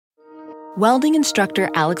Welding instructor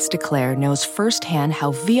Alex DeClaire knows firsthand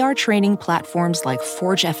how VR training platforms like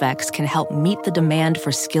ForgeFX can help meet the demand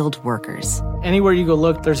for skilled workers. Anywhere you go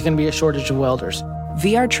look, there's going to be a shortage of welders.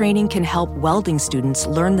 VR training can help welding students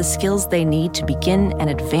learn the skills they need to begin and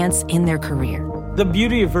advance in their career. The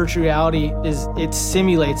beauty of virtual reality is it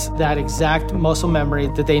simulates that exact muscle memory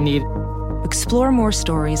that they need. Explore more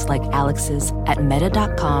stories like Alex's at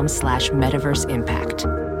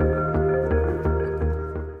meta.com/metaverseimpact.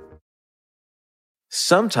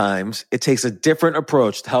 Sometimes it takes a different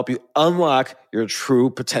approach to help you unlock your true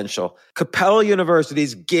potential. Capella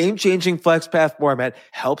University's game-changing FlexPath format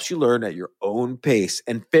helps you learn at your own pace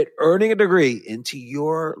and fit earning a degree into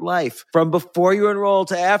your life. From before you enroll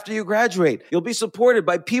to after you graduate, you'll be supported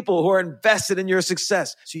by people who are invested in your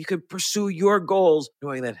success so you can pursue your goals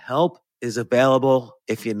knowing that help is available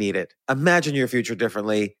if you need it. Imagine your future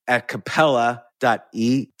differently at capella.edu.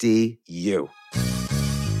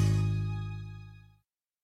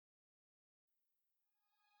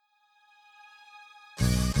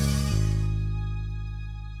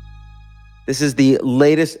 This is the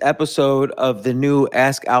latest episode of the new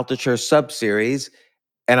Ask Altucher sub-series,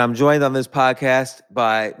 and I'm joined on this podcast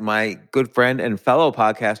by my good friend and fellow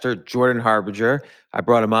podcaster, Jordan Harbinger. I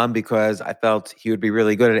brought him on because I felt he would be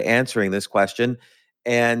really good at answering this question.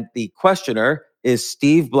 And the questioner is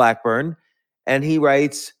Steve Blackburn, and he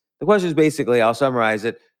writes, the question is basically, I'll summarize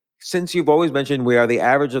it, since you've always mentioned we are the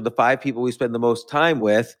average of the 5 people we spend the most time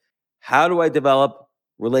with, how do I develop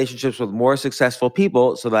relationships with more successful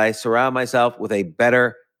people so that I surround myself with a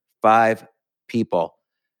better 5 people?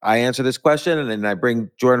 I answer this question and then I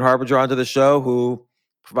bring Jordan Harbinger onto the show, who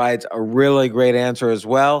provides a really great answer as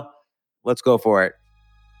well. Let's go for it.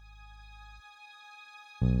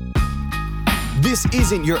 This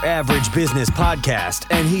isn't your average business podcast,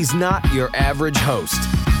 and he's not your average host.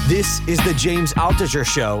 This is the James Altucher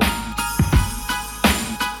Show.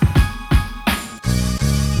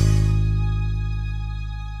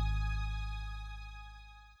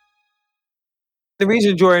 The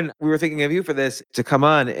reason, Jordan, we were thinking of you for this to come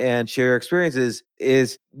on and share your experiences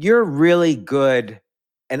is you're really good,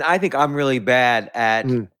 and I think I'm really bad at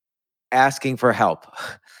asking for help.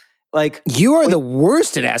 Like, you are the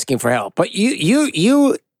worst at asking for help, but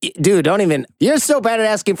you, dude, don't even. You're so bad at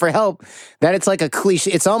asking for help that it's like a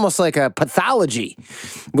cliche. It's almost like a pathology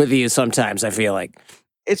with you. Sometimes I feel like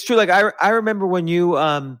it's true. Like I remember when you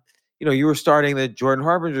you were starting the Jordan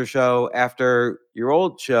Harbinger show after your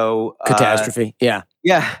old show. Catastrophe. Yeah.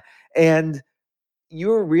 And you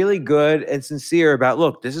were really good and sincere about,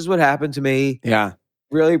 look, this is what happened to me. Yeah.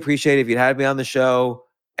 Really appreciate it if you'd had me on the show.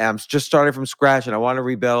 I'm just starting from scratch and I want to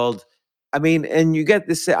rebuild. I mean, and you get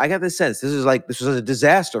this, I got this sense, this was a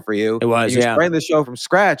disaster for you. It was, You're starting the show from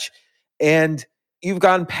scratch and you've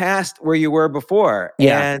gone past where you were before.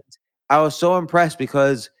 Yeah. And I was so impressed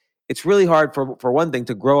because it's really hard for one thing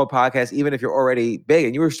to grow a podcast, even if you're already big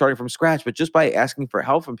and you were starting from scratch, but just by asking for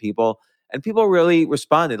help from people, and people really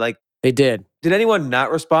responded. Like, they did. Did anyone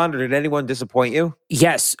not respond or did anyone disappoint you?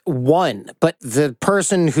 Yes, one. But the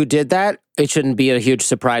person who did that, it shouldn't be a huge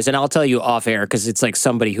surprise. And I'll tell you off air because it's like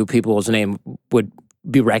somebody who people's name would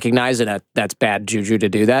be recognized, and that's bad juju to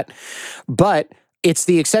do that. But it's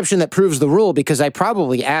the exception that proves the rule, because I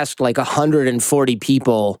probably asked like 140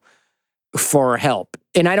 people for help.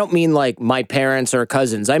 And I don't mean like my parents or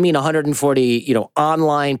cousins. I mean 140,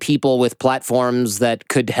 online people with platforms that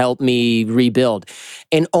could help me rebuild.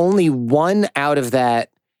 And only one out of that,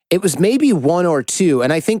 it was maybe 1 or 2.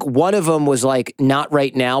 And I think one of them was like, not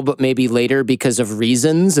right now, but maybe later because of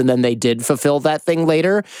reasons. And then they did fulfill that thing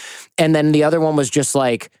later. And then the other one was just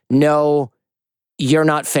like, no, you're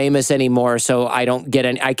not famous anymore. So I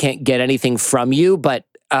can't get anything from you. But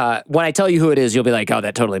when I tell you who it is, you'll be like, oh,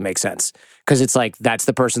 that totally makes sense. Because it's like, that's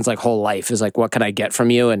the person's like whole life is like, what can I get from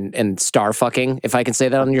you? And star fucking, if I can say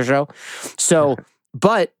that on your show. So,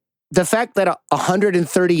 but the fact that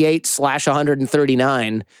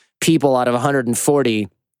 138/139 people out of 140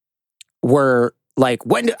 were like,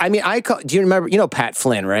 do you remember, Pat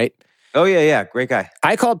Flynn, right? Oh, yeah. Great guy.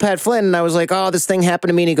 I called Pat Flynn and I was like, oh, this thing happened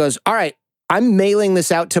to me. And he goes, all right, I'm mailing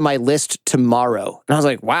this out to my list tomorrow. And I was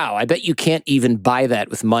like, wow, I bet you can't even buy that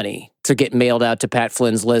with money to get mailed out to Pat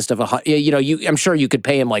Flynn's list of I'm sure you could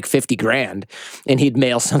pay him like $50,000 and he'd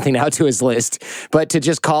mail something out to his list. But to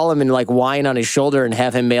just call him and like whine on his shoulder and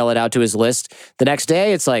have him mail it out to his list the next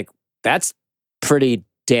day, it's like, that's pretty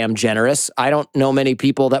damn generous. I don't know many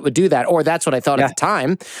people that would do that, or that's what I thought at the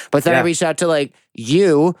time. But then I reached out to like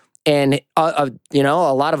you and a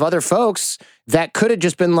lot of other folks that could have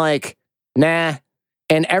just been like, nah.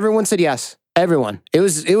 And everyone said yes. Everyone. It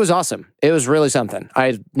was awesome. It was really something.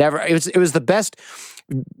 It was the best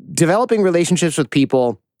developing relationships with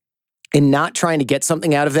people and not trying to get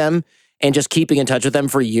something out of them and just keeping in touch with them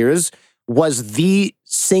for years was the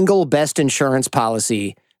single best insurance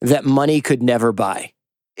policy that money could never buy.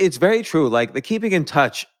 It's very true. Like, the keeping in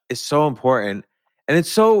touch is so important. And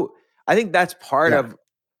I think that's part of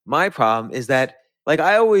my problem is that, like,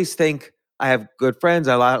 I always think I have good friends.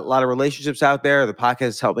 I have a lot of relationships out there. The podcast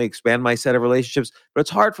has helped me expand my set of relationships, but it's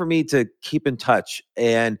hard for me to keep in touch.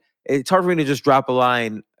 And it's hard for me to just drop a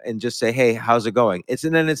line and just say, hey, how's it going? And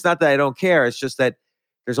then it's not that I don't care. It's just that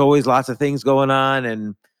there's always lots of things going on,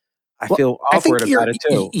 and I feel awkward about it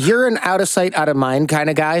too. You're an out of sight, out of mind kind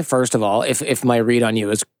of guy, first of all, if my read on you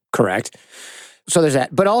is correct. So there's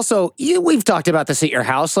that. But also, we've talked about this at your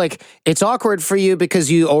house. Like, it's awkward for you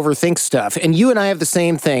because you overthink stuff. And you and I have the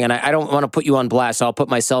same thing. And I don't want to put you on blast. So I'll put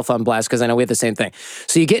myself on blast because I know we have the same thing.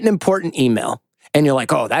 So you get an important email. And you're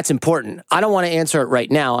like, oh, that's important. I don't want to answer it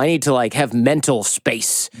right now. I need to have mental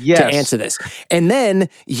space to answer this. And then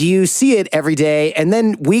you see it every day, and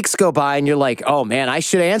then weeks go by, and you're like, oh man, I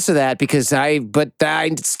should answer that but I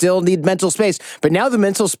still need mental space. But now the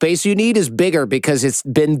mental space you need is bigger because it's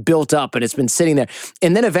been built up and it's been sitting there.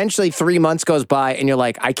 And then eventually 3 months goes by, and you're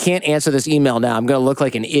like, I can't answer this email now. I'm going to look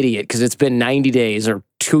like an idiot because it's been 90 days or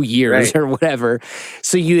 2 years or whatever.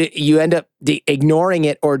 So you end up ignoring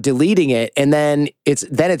it or deleting it, and then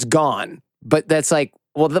it's gone. But that's like,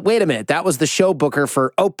 well, wait a minute, that was the show booker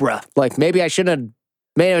for Oprah. Like, maybe I shouldn't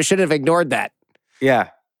have ignored that. Yeah.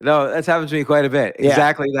 No, that's happened to me quite a bit. Yeah.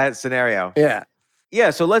 Exactly that scenario. Yeah.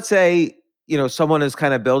 Yeah. So let's say, someone is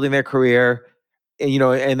kind of building their career and,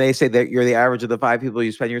 and they say that you're the average of the 5 people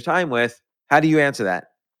you spend your time with. How do you answer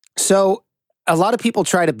that? So a lot of people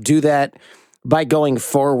try to do that by going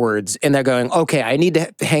forwards, and they're going, okay, I need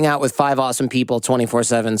to hang out with 5 awesome people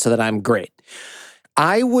 24/7 so that I'm great.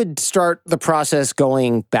 I would start the process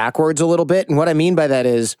going backwards a little bit. And what I mean by that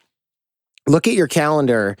is, look at your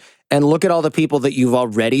calendar and look at all the people that you've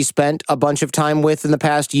already spent a bunch of time with in the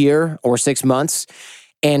past year or 6 months.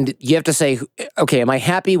 And you have to say, okay, am I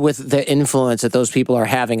happy with the influence that those people are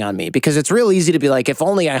having on me? Because it's real easy to be like, if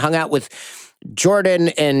only I hung out with Jordan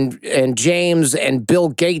and James and Bill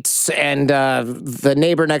Gates and the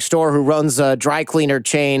neighbor next door who runs a dry cleaner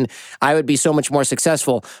chain, I would be so much more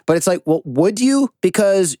successful. But it's like, well, would you?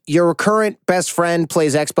 Because your current best friend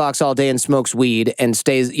plays Xbox all day and smokes weed and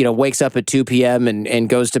stays, wakes up at 2 p.m. and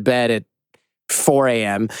goes to bed at 4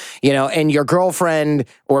 a.m., and your girlfriend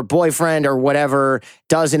or boyfriend or whatever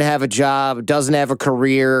doesn't have a job, doesn't have a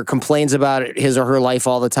career, complains about his or her life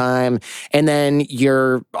all the time. And then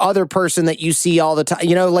your other person that you see all the time,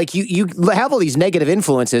 you have all these negative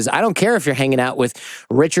influences. I don't care if you're hanging out with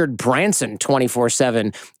Richard Branson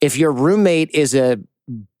 24/7. If your roommate is a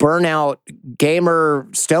burnout gamer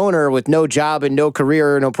stoner with no job and no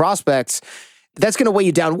career or no prospects, that's going to weigh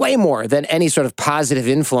you down way more than any sort of positive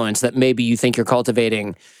influence that maybe you think you're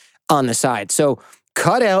cultivating on the side. So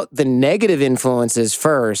cut out the negative influences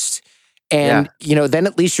first. And, then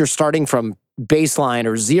at least you're starting from baseline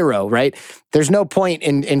or zero, right? There's no point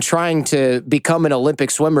in trying to become an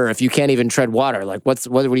Olympic swimmer if you can't even tread water. Like, what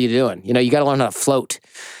are you doing? You got to learn how to float.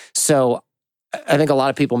 So I think a lot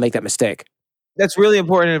of people make that mistake. That's really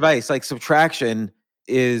important advice. Like, subtraction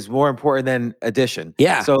is more important than addition.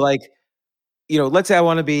 Yeah. So let's say I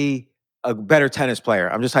want to be a better tennis player.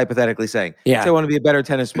 I'm just hypothetically saying. Yeah. Let's say I want to be a better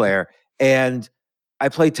tennis player, and I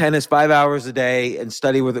play tennis 5 hours a day and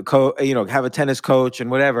study with a coach, have a tennis coach and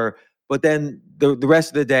whatever. But then the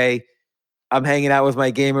rest of the day, I'm hanging out with my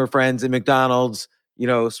gamer friends at McDonald's,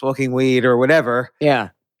 smoking weed or whatever. Yeah.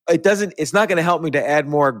 It's not going to help me to add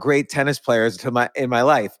more great tennis players in my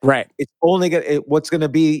life. Right. It's only what's going to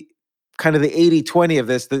be kind of the 80-20 of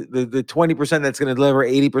this, the 20% that's going to deliver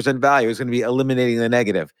 80% value is going to be eliminating the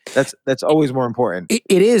negative. That's always more important.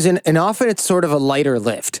 It is, and often it's sort of a lighter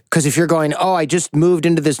lift. Because if you're going, oh, I just moved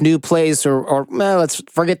into this new place, or let's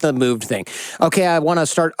forget the moved thing. Okay, I want to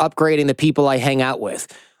start upgrading the people I hang out with.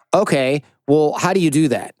 Okay, well, how do you do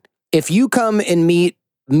that? If you come and meet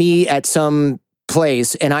me at some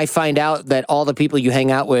place and I find out that all the people you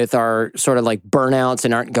hang out with are sort of like burnouts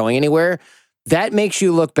and aren't going anywhere, that makes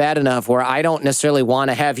you look bad enough where I don't necessarily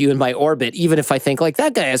want to have you in my orbit, even if I think like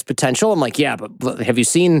that guy has potential. I'm like, yeah, but have you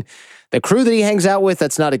seen the crew that he hangs out with?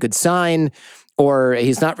 That's not a good sign. Or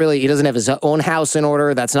he doesn't have his own house in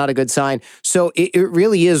order. That's not a good sign. So it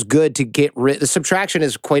really is good to get rid. The subtraction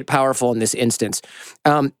is quite powerful in this instance.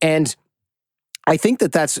 And I think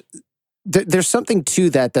that there's something to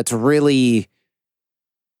that that's really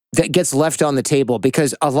that gets left on the table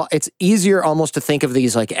because it's easier almost to think of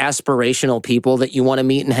these like aspirational people that you want to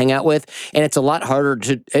meet and hang out with. And it's a lot harder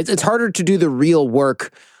it's harder to do the real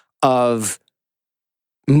work of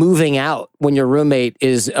moving out when your roommate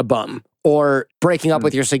is a bum, or breaking up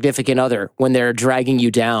with your significant other when they're dragging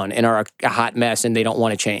you down and are a hot mess and they don't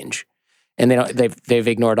want to change. And they've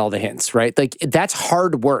ignored all the hints, right? Like, that's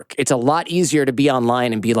hard work. It's a lot easier to be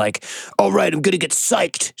online and be like, all right, I'm going to get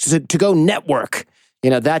psyched to go network.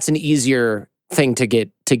 That's an easier thing to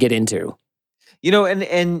get into.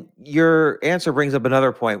 And your answer brings up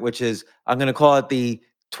another point, which is, I'm going to call it the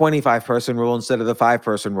 25-person rule instead of the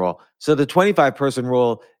 5-person rule. So the 25-person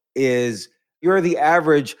rule is you're the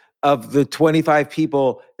average of the 25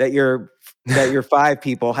 people that your 5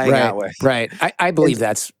 people hang out with. Right. I believe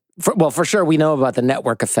that's, for sure we know about the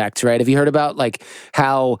network effect, right? Have you heard about like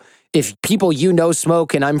how if people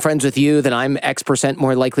smoke and I'm friends with you, then I'm X%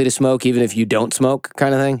 more likely to smoke even if you don't smoke,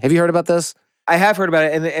 kind of thing? Have you heard about this? I have heard about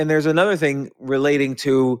it. And there's another thing relating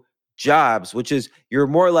to jobs, which is you're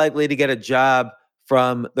more likely to get a job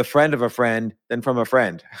from the friend of a friend than from a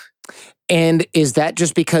friend. And is that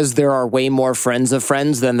just because there are way more friends of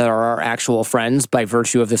friends than there are actual friends by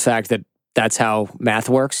virtue of the fact that that's how math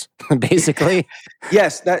works, basically?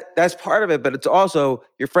 Yes, that's part of it. But it's also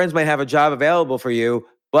your friends might have a job available for you,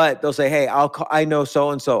 but they'll say, hey, I know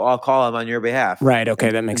so-and-so, I'll call him on your behalf. Right.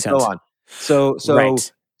 Okay. That makes sense. So on.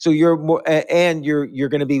 So you're more, and you're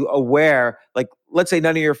going to be aware, like, let's say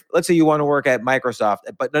you want to work at Microsoft,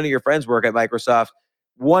 but none of your friends work at Microsoft.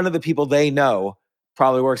 One of the people they know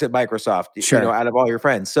probably works at Microsoft, sure. Out of all your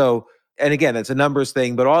friends. So, and again, it's a numbers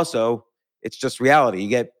thing, but also it's just reality. You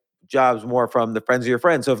get jobs more from the friends of your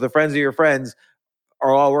friends. So if the friends of your friends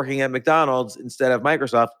are all working at McDonald's instead of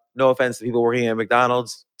Microsoft, no offense to people working at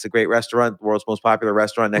McDonald's, it's a great restaurant, the world's most popular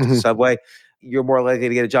restaurant next to Subway. You're more likely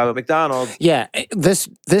to get a job at McDonald's. Yeah, this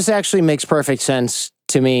actually makes perfect sense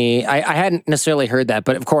to me. I hadn't necessarily heard that,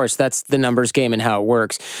 but of course, that's the numbers game and how it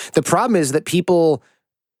works. The problem is that people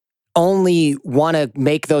only want to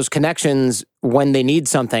make those connections when they need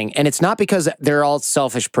something. And it's not because they're all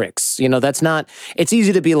selfish pricks. It's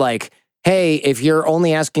easy to be like, hey, if you're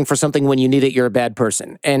only asking for something when you need it, you're a bad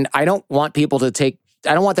person. And I don't want that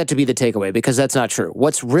to be the takeaway, because that's not true.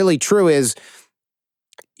 What's really true is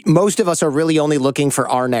most of us are really only looking for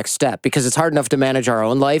our next step, because it's hard enough to manage our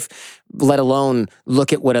own life, let alone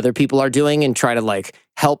look at what other people are doing and try to like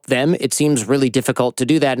help them. It seems really difficult to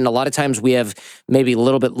do that. And a lot of times we have maybe a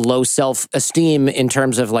little bit low self-esteem in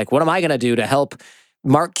terms of like, what am I going to do to help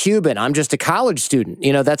Mark Cuban? I'm just a college student.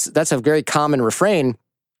 That's a very common refrain.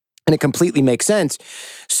 And it completely makes sense.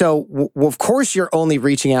 So, of course, you're only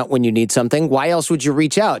reaching out when you need something. Why else would you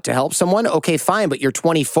reach out? To help someone? Okay, fine, but you're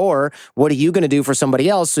 24. What are you going to do for somebody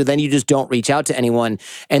else? So then you just don't reach out to anyone.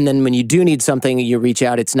 And then when you do need something, you reach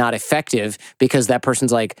out, it's not effective because that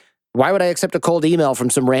person's like, why would I accept a cold email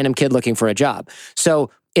from some random kid looking for a job?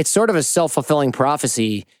 So it's sort of a self-fulfilling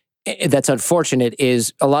prophecy that's unfortunate.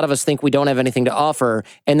 Is a lot of us think we don't have anything to offer,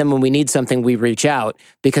 and then when we need something, we reach out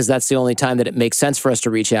because that's the only time that it makes sense for us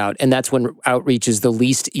to reach out, and that's when outreach is the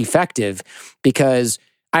least effective. Because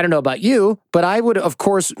I don't know about you, but I would, of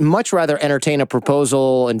course, much rather entertain a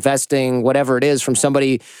proposal, investing, whatever it is, from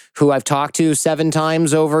somebody who I've talked to 7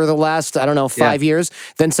 times over the last, 5 years,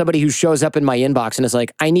 than somebody who shows up in my inbox and is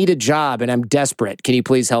like, I need a job and I'm desperate. Can you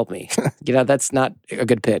please help me? That's not a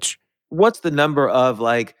good pitch. What's the number of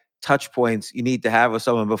like touch points you need to have with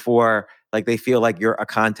someone before like they feel like you're a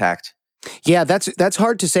contact? Yeah, that's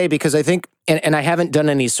hard to say, because I think, and I haven't done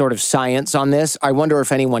any sort of science on this. I wonder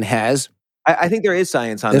if anyone has. I think there is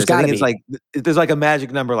science on this. I think it's like there's like a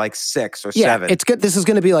magic number, like 6 or 7. It's good. This is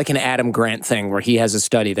going to be like an Adam Grant thing where he has a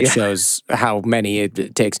study that shows how many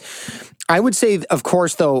it takes. I would say, of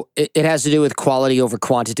course, though, it has to do with quality over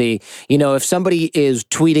quantity. If somebody is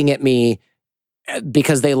tweeting at me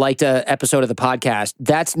because they liked an episode of the podcast,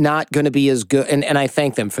 that's not going to be as good. And I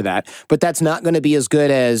thank them for that. But that's not going to be as good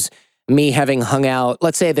as me having hung out.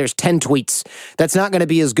 Let's say there's 10 tweets. That's not going to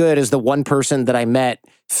be as good as the one person that I met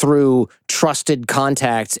through trusted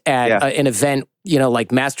contacts at an event,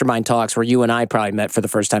 like Mastermind Talks, where you and I probably met for the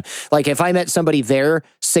first time. Like if I met somebody there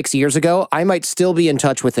 6 years ago, I might still be in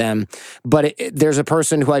touch with them. But there's a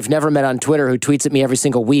person who I've never met on Twitter who tweets at me every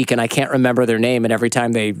single week, and I can't remember their name. And every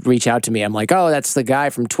time they reach out to me, I'm like, oh, that's the guy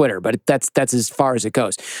from Twitter. But that's as far as it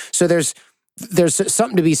goes. So there's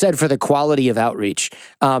something to be said for the quality of outreach.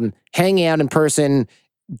 Hanging out in person,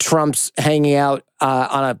 Trump's hanging out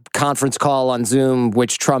on a conference call on Zoom,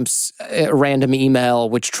 which Trump's a random email,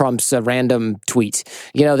 which Trump's a random tweet.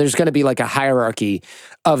 There's going to be like a hierarchy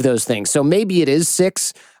of those things. So maybe it is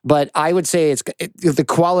 6, but I would say the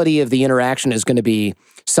quality of the interaction is going to be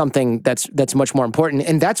something that's much more important.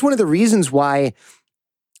 And that's one of the reasons why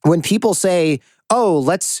when people say, oh,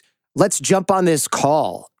 let's jump on this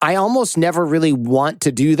call, I almost never really want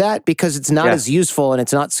to do that because it's not as useful and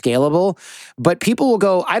it's not scalable. But people will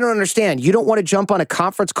go, I don't understand. You don't want to jump on a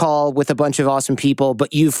conference call with a bunch of awesome people,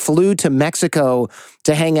 but you flew to Mexico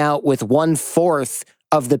to hang out with 1/4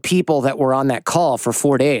 of the people that were on that call for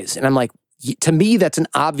 4 days. And I'm like, to me, that's an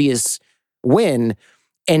obvious win.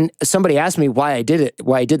 And somebody asked me why I did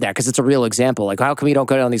that, because it's a real example. Like, how come you don't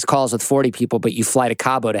go on these calls with 40 people, but you fly to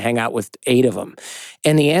Cabo to hang out with 8 of them?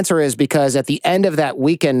 And the answer is because at the end of that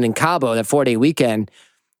weekend in Cabo, that 4-day weekend,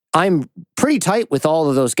 I'm pretty tight with all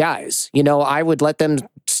of those guys. I would let them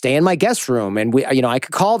stay in my guest room, and I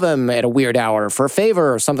could call them at a weird hour for a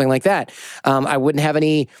favor or something like that. I wouldn't have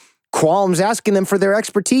any qualms asking them for their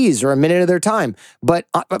expertise or a minute of their time. But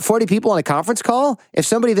 40 people on a conference call, if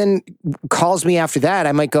somebody then calls me after that,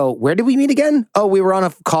 I might go, where did we meet again? Oh, we were on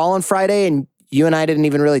a call on Friday and you and I didn't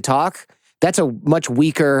even really talk. That's a much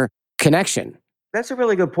weaker connection. That's a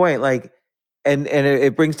really good point. Like, and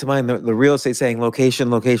it brings to mind the real estate saying location.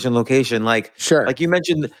 Like, sure. Like you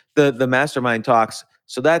mentioned the mastermind talks.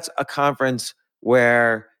 So that's a conference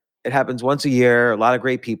where it happens once a year, a lot of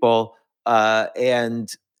great people, and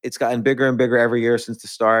it's gotten bigger and bigger every year since the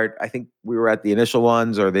start. I think we were at the initial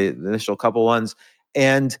ones or the initial couple ones.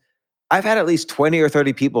 And I've had at least 20 or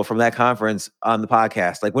 30 people from that conference on the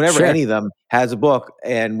podcast. Like whenever any of them has a book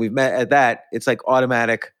and we've met at that, it's like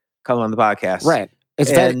automatic come on the podcast. Right.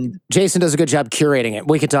 Jason does a good job curating it.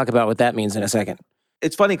 We can talk about what that means in a second.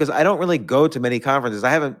 It's funny because I don't really go to many conferences. I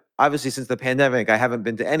haven't, obviously since the pandemic, I haven't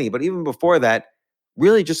been to any, but even before that,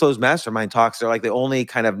 really just those mastermind talks are like the only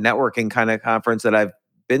kind of networking kind of conference that I've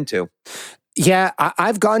been to. Yeah,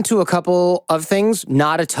 I've gone to a couple of things,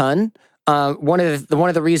 not a ton. One of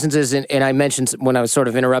the reasons is, and I mentioned when I was sort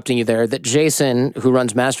of interrupting you there, that Jason, who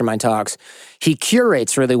runs Mastermind Talks, he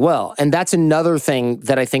curates really well. And that's another thing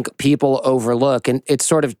that I think people overlook. And it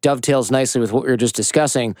sort of dovetails nicely with what we were just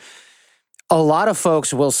discussing. A lot of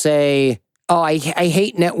folks will say, oh, I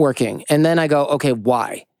hate networking. And then I go, okay,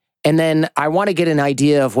 why? And then I want to get an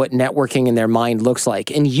idea of what networking in their mind looks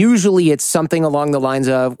like. And usually it's something along the lines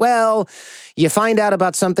of, well, you find out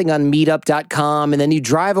about something on meetup.com and then you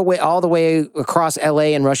drive away all the way across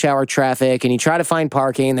LA in rush hour traffic and you try to find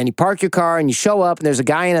parking and then you park your car and you show up and there's a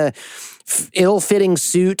guy in a ill-fitting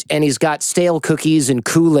suit and he's got stale cookies and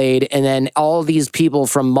Kool-Aid, and then all these people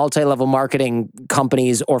from multi-level marketing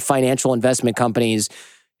companies or financial investment companies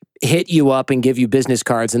hit you up and give you business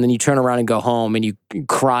cards, and then you turn around and go home and you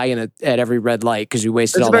cry at every red light because you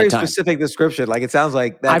wasted all that time. It's a very specific description. Like it sounds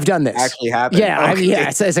like that I've done this. Actually happened. Yeah,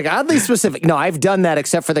 it's like oddly specific. No, I've done that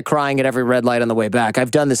except for the crying at every red light on the way back.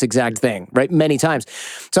 I've done this exact thing, right, many times.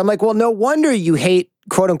 So I'm like, well, no wonder you hate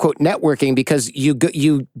quote unquote networking, because you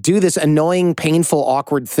do this annoying, painful,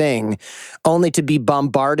 awkward thing only to be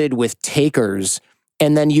bombarded with takers,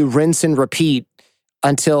 and then you rinse and repeat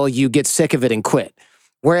until you get sick of it and quit.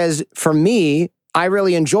 Whereas for me, I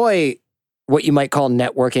really enjoy what you might call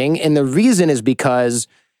networking. And the reason is because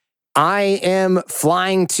I am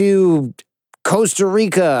flying to Costa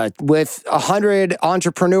Rica with 100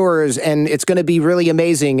 entrepreneurs, and it's going to be really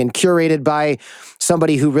amazing and curated by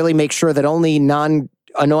somebody who really makes sure that only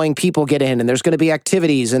non-annoying people get in, and there's going to be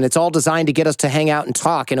activities, and it's all designed to get us to hang out and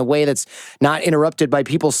talk in a way that's not interrupted by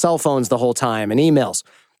people's cell phones the whole time and emails.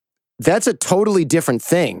 That's a totally different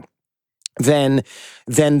thing than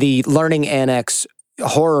the Learning Annex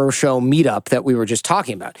horror show meetup that we were just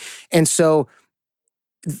talking about. And so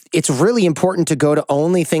it's really important to go to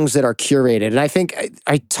only things that are curated. And I think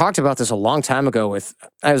I talked about this a long time ago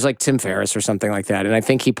I was like Tim Ferriss or something like that. And I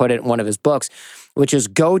think he put it in one of his books, which is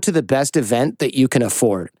go to the best event that you can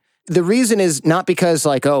afford. The reason is not because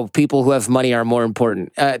like, oh, people who have money are more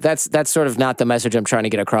important. That's sort of not the message I'm trying to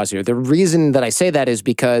get across here. The reason that I say that is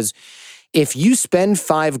because if you spend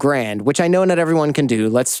 $5,000, which I know not everyone can do,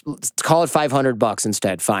 let's call it $500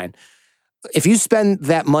 instead, fine. If you spend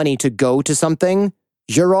that money to go to something,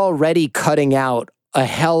 you're already cutting out a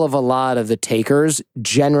hell of a lot of the takers,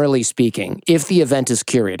 generally speaking, if the event is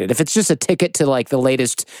curated. If it's just a ticket to like the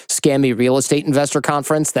latest scammy real estate investor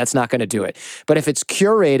conference, that's not going to do it. But if it's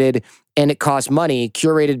curated and it costs money,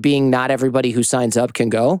 curated being not everybody who signs up can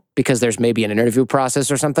go because there's maybe an interview process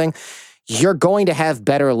or something, you're going to have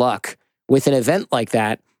better luck with an event like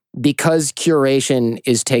that because curation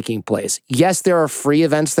is taking place. Yes, there are free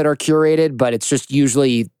events that are curated, but it's just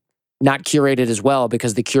usually not curated as well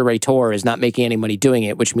because the curator is not making any money doing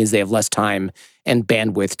it, which means they have less time and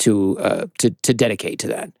bandwidth to dedicate to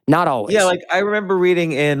that. Not always. Yeah, like I remember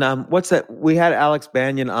reading in what's that? We had Alex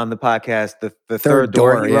Banyan on the podcast, the third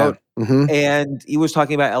door he wrote, and he was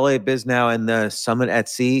talking about LA Biz Now and the Summit at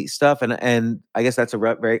Sea stuff, and I guess that's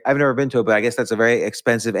very I've never been to it, but I guess that's a very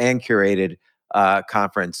expensive and curated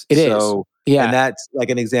conference. It is. Yeah, and that's like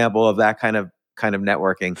an example of that kind of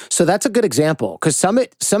networking. So that's a good example because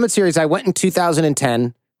Summit Series, I went in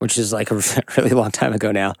 2010, which is like a really long time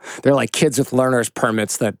ago now. They're like kids with learner's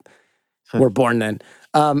permits that were born then.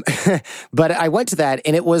 But I went to that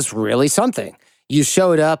and it was really something. You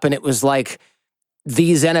showed up and it was like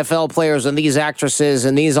these NFL players and these actresses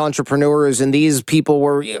and these entrepreneurs and these people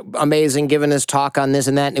were amazing giving us talk on this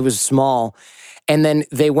and that. And it was small. And then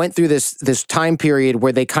they went through this time period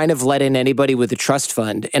where they kind of let in anybody with a trust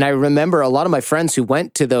fund. And I remember a lot of my friends who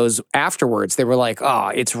went to those afterwards, they were like, oh,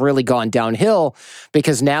 it's really gone downhill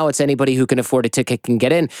because now it's anybody who can afford a ticket can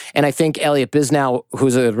get in. And I think Elliot Bisnow,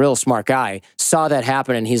 who's a real smart guy, saw that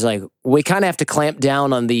happen. And he's like, we kind of have to clamp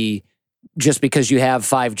down on the just because you have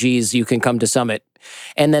 5 Gs, you can come to Summit.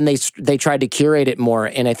 And then they tried to curate it more.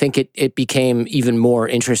 And I think it became even more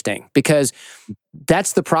interesting because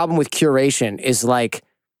that's the problem with curation is like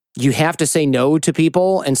you have to say no to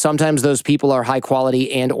people. And sometimes those people are high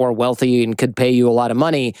quality and or wealthy and could pay you a lot of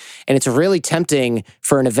money. And it's really tempting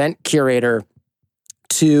for an event curator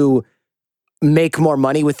to make more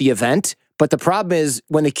money with the event. But the problem is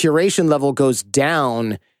when the curation level goes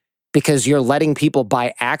down, because you're letting people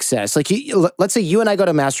buy access. Like, let's say you and I go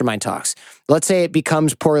to Mastermind Talks. Let's say it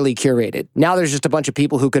becomes poorly curated. Now there's just a bunch of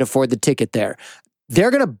people who could afford the ticket there.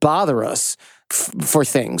 They're going to bother us for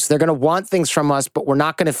things. They're going to want things from us, but we're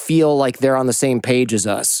not going to feel like they're on the same page as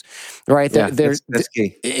us, right? Yeah, that's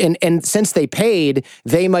key. And since they paid,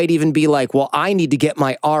 they might even be like, well, I need to get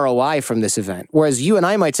my ROI from this event. Whereas you and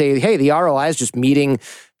I might say, hey, the ROI is just meeting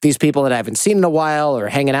these people that I haven't seen in a while or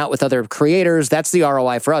hanging out with other creators. That's the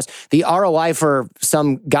ROI for us. The ROI for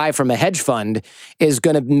some guy from a hedge fund is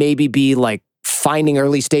going to maybe be like finding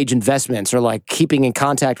early stage investments or like keeping in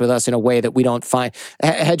contact with us in a way that we don't find.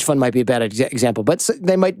 A hedge fund might be a bad example, but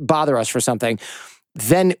they might bother us for something.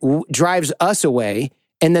 Then drives us away.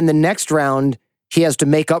 And then the next round, he has to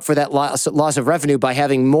make up for that loss of revenue by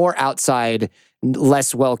having more outside,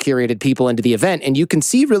 less well-curated people into the event. And you can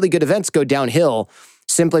see really good events go downhill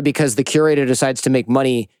simply because the curator decides to make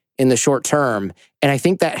money in the short term. And I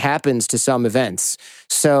think that happens to some events.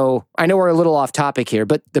 So I know we're a little off topic here,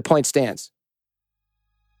 but the point stands.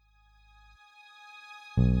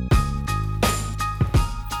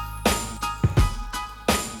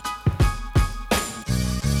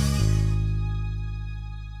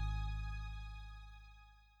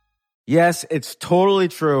 Yes, it's totally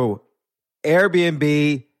true.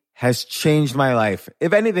 Airbnb has changed my life.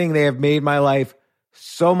 If anything, they have made my life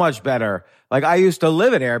so much better. Like I used to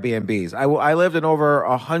live in Airbnbs. I lived in over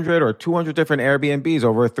 100 or 200 different Airbnbs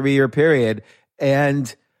over a 3-year period.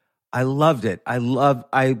 And I loved it.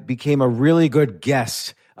 I became a really good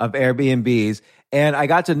guest of Airbnbs and I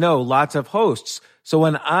got to know lots of hosts. So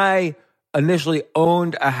when I initially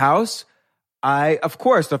owned a house, of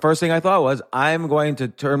course, the first thing I thought was I'm going to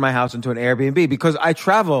turn my house into an Airbnb because I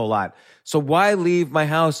travel a lot. So why leave my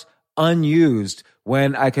house unused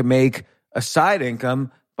when I could make a side income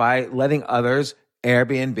by letting others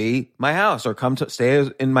Airbnb my house or come to stay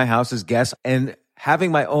in my house as guests? And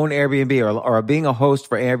having my own Airbnb or being a host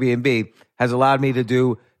for Airbnb has allowed me to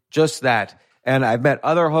do just that. And I've met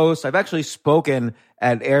other hosts. I've actually spoken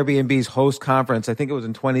at Airbnb's host conference. I think it was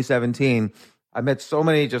in 2017. I met so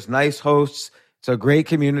many just nice hosts. It's a great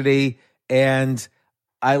community. And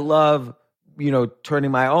I love,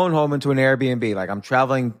 turning my own home into an Airbnb. Like I'm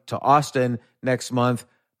traveling to Austin next month.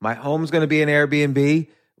 My home's going to be an Airbnb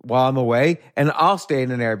while I'm away, and I'll stay in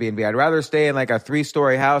an Airbnb. I'd rather stay in like a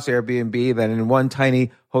 3-story house Airbnb than in one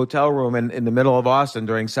tiny hotel room in the middle of Austin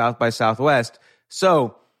during South by Southwest.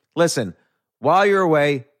 So listen, while you're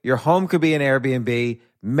away, your home could be an Airbnb.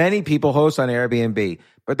 Many people host on Airbnb,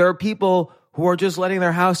 but there are people who are just letting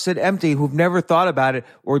their house sit empty, who've never thought about it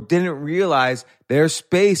or didn't realize their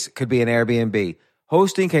space could be an Airbnb.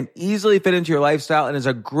 Hosting can easily fit into your lifestyle and is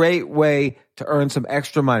a great way to earn some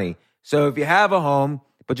extra money. So if you have a home,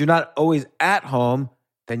 but you're not always at home,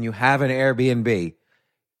 then you have an Airbnb.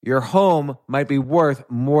 Your home might be worth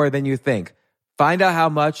more than you think. Find out how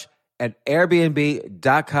much at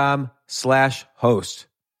airbnb.com/host.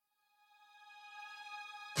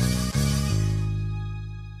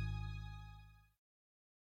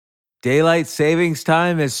 Daylight savings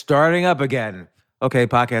time is starting up again. Okay,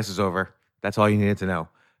 podcast is over. That's all you needed to know.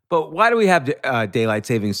 But why do we have daylight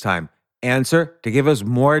savings time? Answer, to give us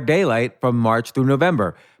more daylight from March through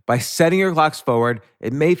November. By setting your clocks forward,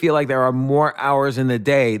 it may feel like there are more hours in the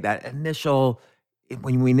day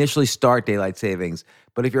when we initially start daylight savings.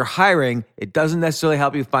 But if you're hiring, it doesn't necessarily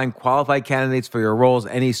help you find qualified candidates for your roles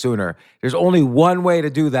any sooner. There's only one way to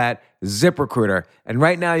do that, ZipRecruiter. And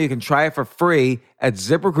right now you can try it for free at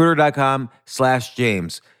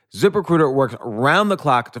ZipRecruiter.com/James. ZipRecruiter works around the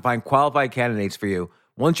clock to find qualified candidates for you.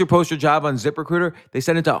 Once you post your job on ZipRecruiter, they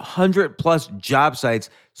send it to 100 plus job sites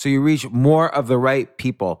so you reach more of the right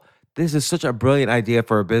people. This is such a brilliant idea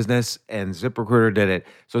for a business, and ZipRecruiter did it.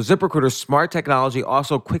 So ZipRecruiter's smart technology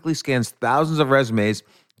also quickly scans thousands of resumes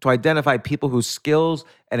to identify people whose skills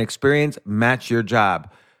and experience match your job.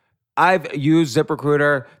 I've used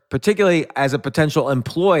ZipRecruiter particularly as a potential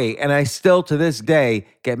employee, and I still to this day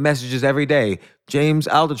get messages every day. James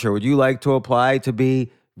Altucher, would you like to apply to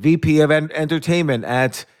be VP of Entertainment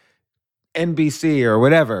at NBC or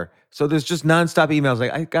whatever? So there's just nonstop emails.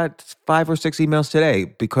 Like I got 5 or 6 emails today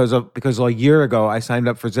because a year ago I signed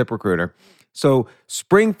up for ZipRecruiter. So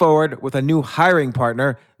spring forward with a new hiring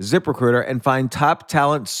partner, ZipRecruiter, and find top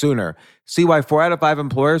talent sooner. See why 4 out of 5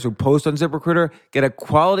 employers who post on ZipRecruiter get a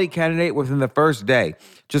quality candidate within the first day.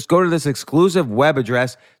 Just go to this exclusive web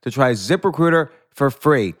address to try ZipRecruiter for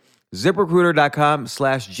free.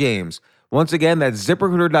 ZipRecruiter.com/James. Once again, that's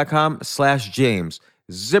ZipRecruiter.com/James.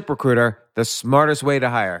 ZipRecruiter, the smartest way to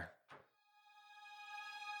hire.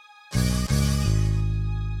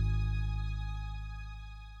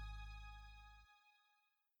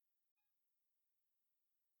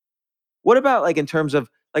 What about like in terms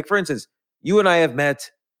of like, for instance, you and I have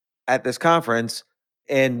met at this conference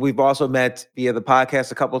and we've also met via the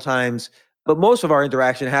podcast a couple times, but most of our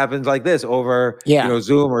interaction happens like this over,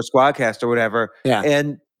 Zoom or Squadcast or whatever. Yeah.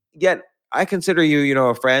 And yet I consider you,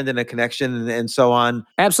 a friend and a connection and so on.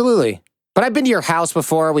 Absolutely. But I've been to your house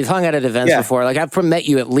before. We've hung out at events before. Like I've met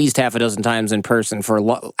you at least half a dozen times in person for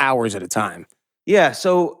hours at a time. Yeah.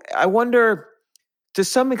 So I wonder, to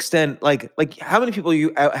some extent, like how many people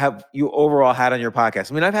you overall had on your podcast?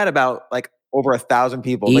 I mean, I've had about like over 1,000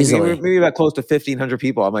 people, easily, maybe about close to 1,500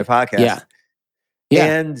 people on my podcast. Yeah.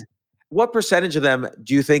 And what percentage of them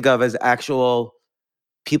do you think of as actual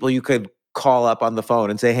people you could call up on the phone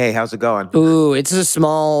and say, "Hey, how's it going?" Ooh, it's a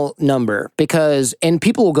small number and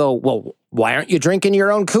people will go, "Well, why aren't you drinking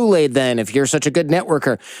your own Kool-Aid then if you're such a good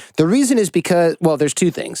networker?" The reason is because, there's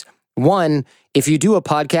 2 things. One, if you do a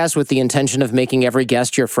podcast with the intention of making every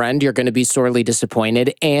guest your friend, you're going to be sorely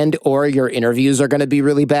disappointed or your interviews are going to be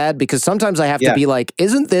really bad because sometimes I have to be like,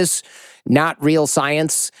 isn't this not real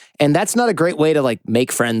science? And that's not a great way to like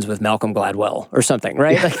make friends with Malcolm Gladwell or something,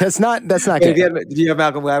 right? Yeah. Like that's not good. Did you have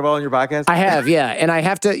Malcolm Gladwell on your podcast? I have, yeah. And I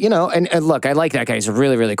have to, and look, I like that guy. He's a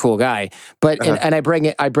really, really cool guy. But, and I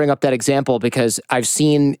bring up that example because I've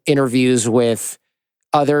seen interviews with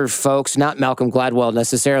other folks, not Malcolm Gladwell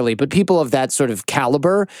necessarily, but people of that sort of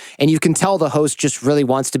caliber. And you can tell the host just really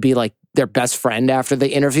wants to be like their best friend after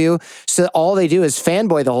the interview. So all they do is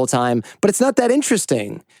fanboy the whole time, but it's not that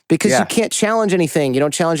interesting because you can't challenge anything. You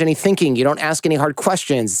don't challenge any thinking. You don't ask any hard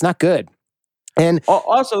questions. It's not good. And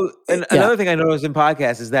also, another thing I noticed in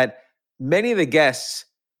podcasts is that many of the guests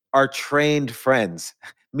are trained friends,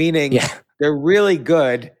 meaning they're really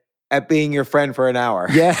good at being your friend for an hour.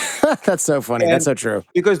 Yeah, that's so funny. That's so true.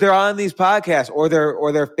 Because they're on these podcasts or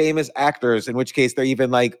they're famous actors, in which case they're even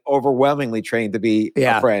like overwhelmingly trained to be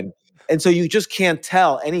a friend. And so you just can't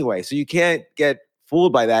tell anyway. So you can't get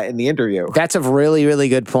fooled by that in the interview. That's a really, really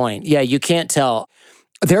good point. Yeah, you can't tell.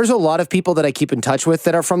 There's a lot of people that I keep in touch with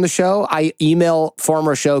that are from the show. I email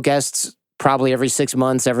former show guests probably every 6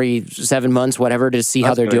 months, every 7 months, whatever, to see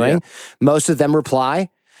how they're doing. Yeah. Most of them reply,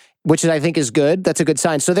 which I think is good. That's a good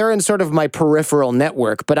sign. So they're in sort of my peripheral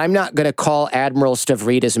network, but I'm not going to call Admiral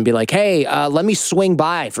Stavridis and be like, "Hey, let me swing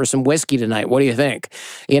by for some whiskey tonight. What do you think?"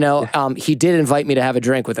 He did invite me to have a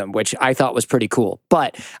drink with him, which I thought was pretty cool.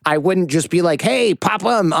 But I wouldn't just be like, "Hey, Papa,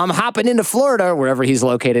 I'm hopping into Florida," wherever he's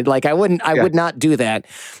located. Like I would not do that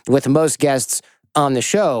with most guests on the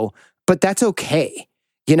show, but that's okay.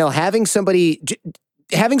 Having somebody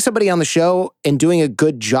on the show and doing a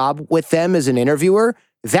good job with them as an interviewer,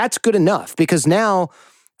 that's good enough because now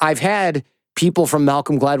I've had people from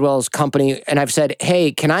Malcolm Gladwell's company and I've said,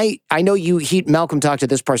 "Hey, I know Malcolm talked to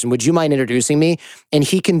this person. Would you mind introducing me?" And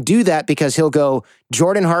he can do that because he'll go,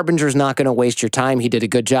 "Jordan Harbinger's not going to waste your time. He did a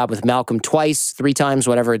good job with Malcolm twice, 3 times,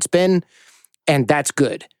 whatever it's been." And that's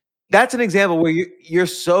good. That's an example where you're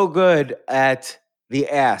so good at the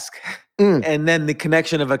ask and then the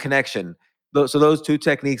connection of a connection. So those two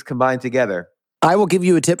techniques combined together. I will give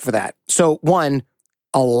you a tip for that. So one,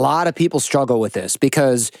 a lot of people struggle with this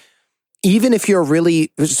because even if you're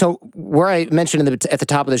really, so where I mentioned at the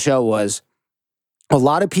top of the show was a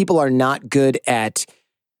lot of people are not good at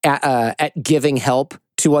giving help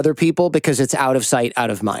to other people because it's out of sight, out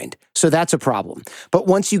of mind. So that's a problem. But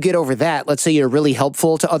once you get over that, let's say you're really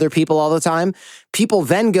helpful to other people all the time, people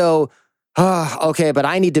then go, oh, okay, but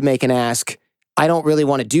I need to make an ask. I don't really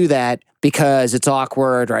want to do that because it's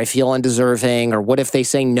awkward or I feel undeserving, or what if they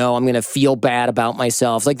say no, I'm going to feel bad about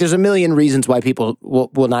myself. Like there's a million reasons why people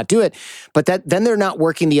will not do it, but then they're not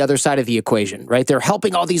working the other side of the equation, right? They're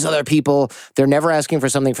helping all these other people. They're never asking for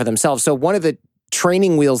something for themselves. So one of the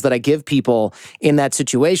training wheels that I give people in that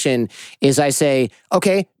situation is I say,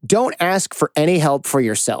 okay, don't ask for any help for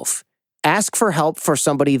yourself. Ask for help for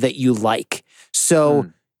somebody that you like.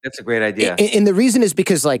 So that's a great idea. And the reason is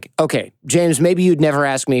because, like, okay, James, maybe you'd never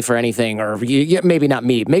ask me for anything, or maybe not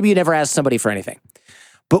me. Maybe you never asked somebody for anything.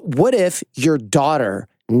 But what if your daughter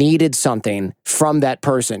needed something from that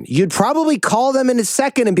person? You'd probably call them in a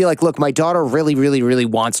second and be like, look, my daughter really, really, really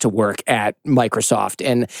wants to work at Microsoft.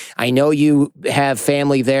 And I know you have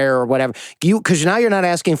family there or whatever. Because now you're not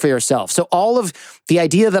asking for yourself. So all of the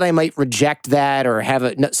idea that I might reject that or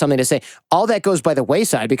have something to say, all that goes by the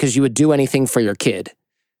wayside because you would do anything for your kid.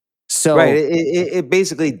 So, right. It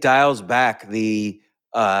basically dials back the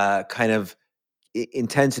kind of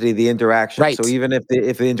intensity of the interaction. Right. So even if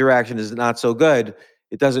the interaction is not so good,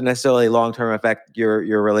 it doesn't necessarily long-term affect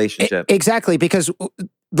your relationship. Exactly. Because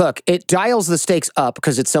look, it dials the stakes up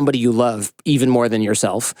because it's somebody you love even more than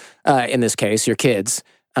yourself. In this case, your kids,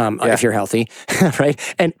 if you're healthy, right?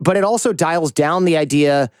 But it also dials down the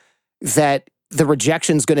idea that the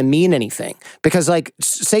rejection's going to mean anything. Because, like,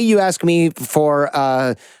 say you ask me for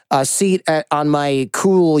a seat on my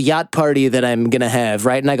cool yacht party that I'm going to have,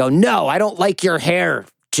 right? And I go, no, I don't like your hair,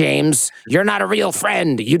 James. You're not a real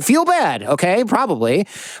friend. You'd feel bad, okay? Probably.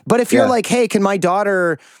 But if you're like, hey, can my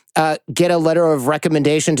daughter get a letter of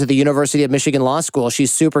recommendation to the University of Michigan Law School?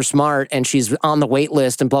 She's super smart and she's on the wait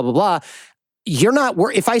list and blah, blah, blah. You're not,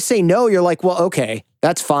 if I say no, you're like, well, okay,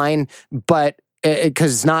 that's fine. But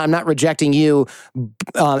because I'm not rejecting you,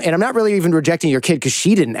 and I'm not really even rejecting your kid because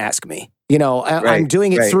she didn't ask me. You know, I'm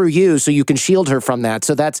doing it through you so you can shield her from that.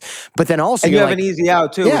 So that's, but then also and you have an easy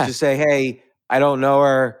out too, which is say, hey, I don't know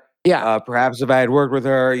her. Yeah. Perhaps if I had worked with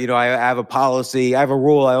her, you know, I have a policy, I have a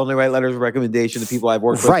rule. I only write letters of recommendation to people I've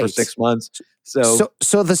worked with for 6 months. So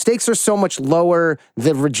the stakes are so much lower.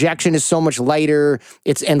 The rejection is so much lighter.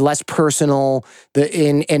 And less personal.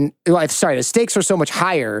 The stakes are so much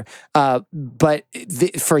higher,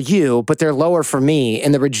 for you, but they're lower for me.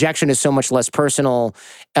 And the rejection is so much less personal.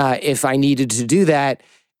 If I needed to do that,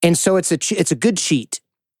 and so it's a good cheat.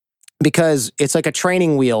 Because it's like a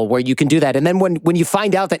training wheel where you can do that. And then when you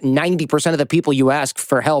find out that 90% of the people you ask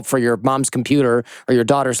for help for your mom's computer or your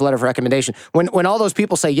daughter's letter of recommendation, when all those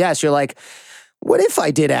people say yes, you're like, what if I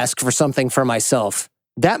did ask for something for myself?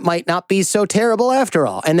 That might not be so terrible after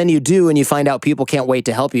all. And then you do, and you find out people can't wait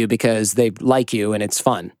to help you because they like you and it's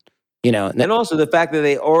fun. You know, and also the fact that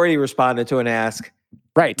they already responded to an ask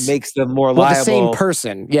makes them more liable. The same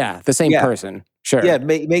person. Yeah, the same person. Sure. Yeah,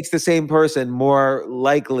 makes the same person more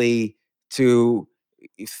likely to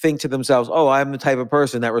think to themselves, oh, I'm the type of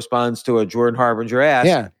person that responds to a Jordan Harbinger ask.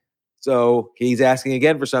 Yeah. So he's asking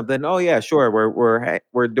again for something. Oh, yeah, sure.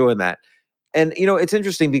 We're doing that. And, you know, it's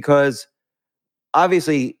interesting because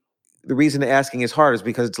obviously the reason asking is hard is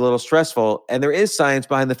because it's a little stressful. And there is science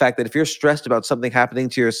behind the fact that if you're stressed about something happening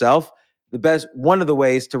to yourself, one of the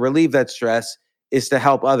ways to relieve that stress is to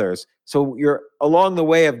help others. So you're along the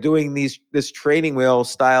way of doing this training wheel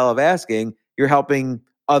style of asking, you're helping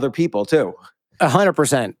other people too.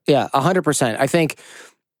 100%. Yeah, 100%. I think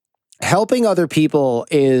helping other people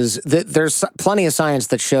there's plenty of science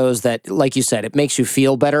that shows that, like you said, it makes you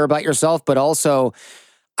feel better about yourself, but also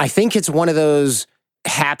I think it's one of those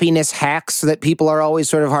happiness hacks that people are always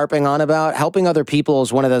sort of harping on about. Helping other people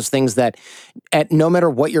is one of those things that no matter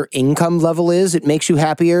what your income level is, it makes you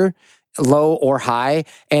happier. Low or high.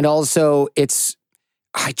 And also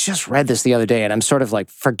I just read this the other day and I'm sort of like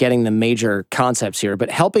forgetting the major concepts here, but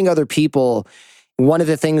helping other people, one of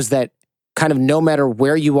the things that kind of no matter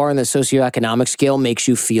where you are in the socioeconomic scale makes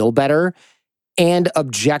you feel better and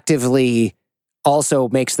objectively also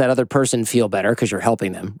makes that other person feel better because you're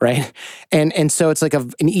helping them, right? And so it's like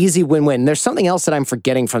an easy win-win. There's something else that I'm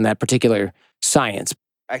forgetting from that particular science.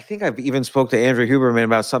 I think I've even spoke to Andrew Huberman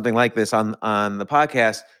about something like this on the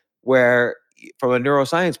podcast, where from a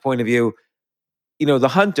neuroscience point of view, you know, the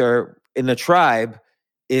hunter in the tribe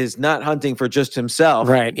is not hunting for just himself.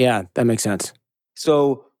 Right. Yeah, that makes sense.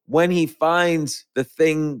 So when he finds the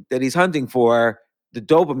thing that he's hunting for, the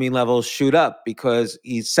dopamine levels shoot up because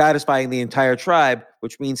he's satisfying the entire tribe,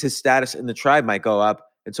 which means his status in the tribe might go up.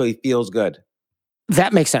 And so he feels good.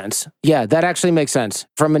 That makes sense. Yeah, that actually makes sense.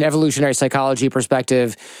 From an evolutionary psychology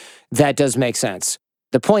perspective, that does make sense.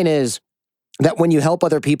 The point is that when you help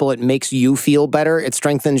other people, it makes you feel better. It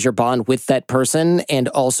strengthens your bond with that person and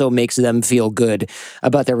also makes them feel good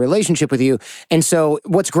about their relationship with you. And so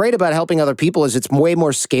what's great about helping other people is it's way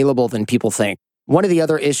more scalable than people think. One of the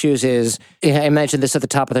other issues is, I mentioned this at the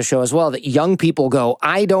top of the show as well, that young people go,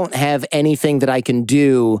 I don't have anything that I can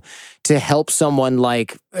do to help someone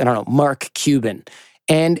like, I don't know, Mark Cuban.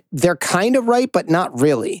 And they're kind of right, but not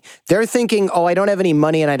really. They're thinking, oh, I don't have any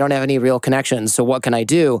money and I don't have any real connections, so what can I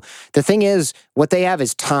do? The thing is, what they have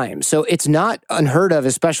is time. So it's not unheard of,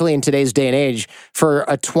 especially in today's day and age, for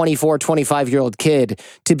a 24, 25-year-old kid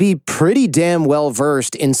to be pretty damn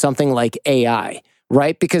well-versed in something like AI.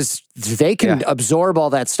 Right? Because they can absorb all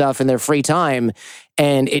that stuff in their free time,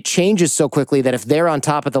 and it changes so quickly that if they're on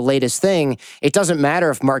top of the latest thing, it doesn't matter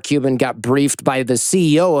if Mark Cuban got briefed by the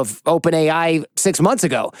CEO of OpenAI 6 months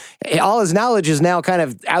ago. All his knowledge is now kind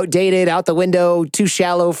of outdated, out the window, too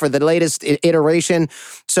shallow for the latest iteration.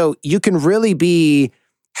 So you can really be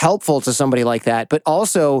helpful to somebody like that, but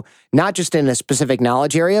also not just in a specific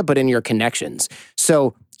knowledge area, but in your connections.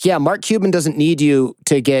 So yeah, Mark Cuban doesn't need you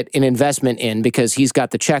to get an investment in because he's got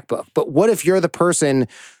the checkbook. But what if you're the person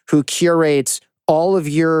who curates all of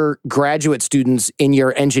your graduate students in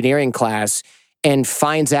your engineering class and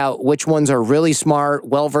finds out which ones are really smart,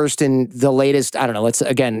 well-versed in the latest, I don't know, let's,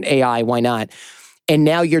 again, AI, why not? And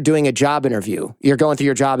now you're doing a job interview. You're going through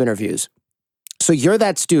your job interviews. So you're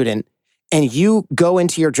that student and you go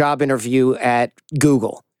into your job interview at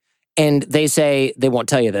Google and they say, they won't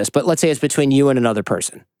tell you this, but let's say it's between you and another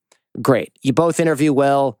person. Great. You both interview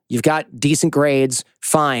well. You've got decent grades.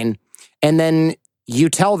 Fine. And then you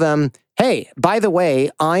tell them, hey, by the way,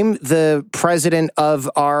 I'm the president of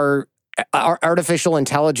our Artificial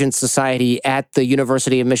Intelligence Society at the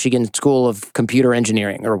University of Michigan School of Computer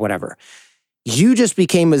Engineering or whatever. You just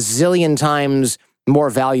became a zillion times more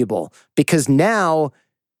valuable because now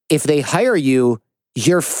if they hire you,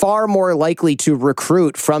 you're far more likely to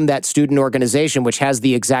recruit from that student organization, which has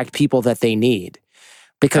the exact people that they need.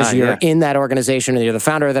 Because you're in that organization, or you're the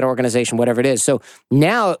founder of that organization, whatever it is. So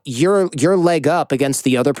now your leg up against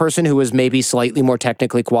the other person who is maybe slightly more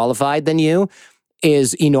technically qualified than you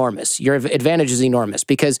is enormous. Your advantage is enormous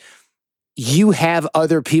because you have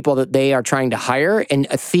other people that they are trying to hire, and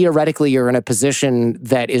theoretically you're in a position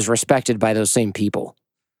that is respected by those same people.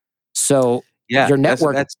 So your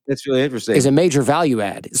network that's really interesting. Is a major value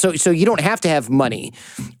add. So you don't have to have money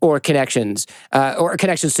or connections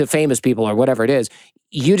to famous people or whatever it is.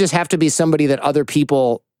 You just have to be somebody that other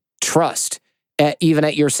people trust, even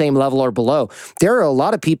at your same level or below. There are a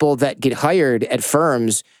lot of people that get hired at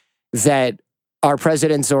firms that are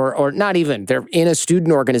presidents or not even. They're in a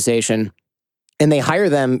student organization and they hire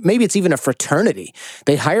them, maybe it's even a fraternity.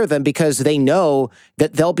 They hire them because they know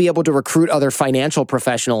that they'll be able to recruit other financial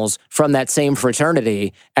professionals from that same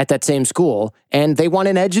fraternity at that same school, and they want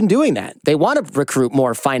an edge in doing that. They want to recruit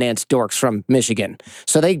more finance dorks from Michigan.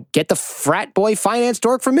 So they get the frat boy finance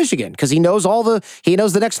dork from Michigan because he knows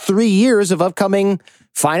the next 3 years of upcoming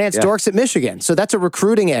finance dorks at Michigan. So that's a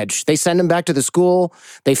recruiting edge. They send him back to the school.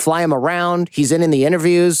 They fly him around. He's in the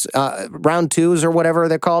interviews, round twos or whatever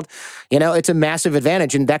they're called. You know, it's a massive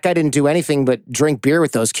advantage. And that guy didn't do anything but drink beer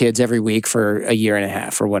with those kids every week for a year and a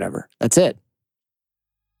half or whatever. That's it.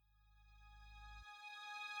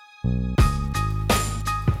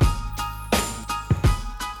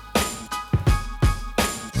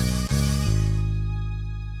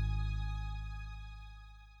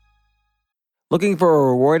 Looking for a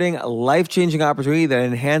rewarding, life-changing opportunity that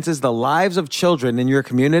enhances the lives of children in your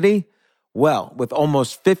community? Well, with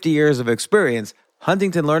almost 50 years of experience,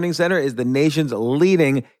 Huntington Learning Center is the nation's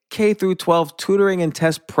leading K-12 tutoring and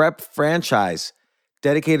test prep franchise,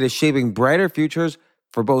 dedicated to shaping brighter futures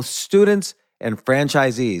for both students and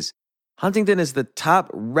franchisees. Huntington is the top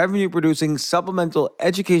revenue-producing supplemental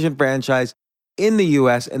education franchise in the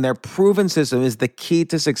U.S., and their proven system is the key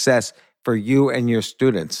to success for you and your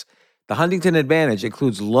students. The Huntington Advantage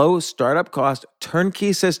includes low startup cost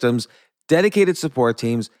turnkey systems, dedicated support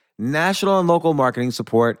teams, national and local marketing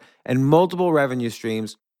support, and multiple revenue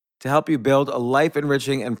streams to help you build a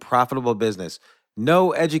life-enriching and profitable business.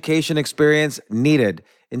 No education experience needed.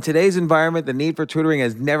 In today's environment, the need for tutoring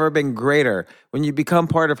has never been greater. When you become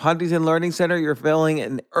part of Huntington Learning Center, you're filling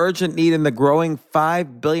an urgent need in the growing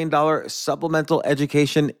 $5 billion supplemental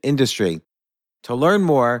education industry. To learn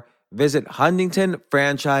more, visit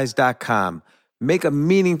huntingtonfranchise.com. Make a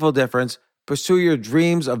meaningful difference, pursue your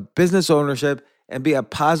dreams of business ownership, and be a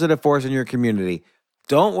positive force in your community.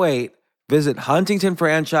 Don't wait. Visit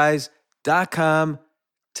huntingtonfranchise.com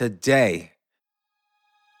today.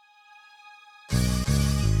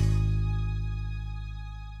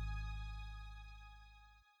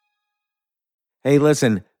 Hey,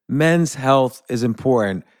 listen, men's health is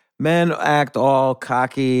important. Men act all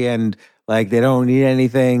cocky and like they don't need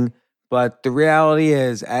anything. But the reality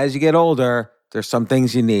is, as you get older, there's some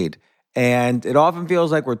things you need. And it often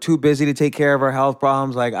feels like we're too busy to take care of our health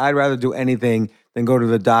problems. Like, I'd rather do anything than go to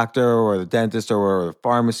the doctor or the dentist or the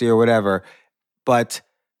pharmacy or whatever. But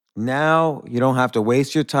now you don't have to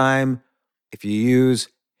waste your time if you use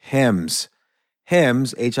Hims.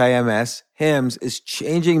 Hims, H-I-M-S, Hims is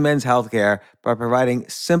changing men's healthcare by providing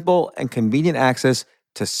simple and convenient access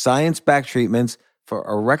to science-backed treatments for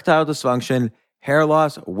erectile dysfunction, hair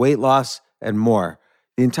loss, weight loss, and more.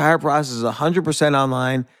 The entire process is 100%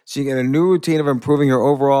 online, so you get a new routine of improving your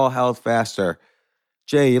overall health faster.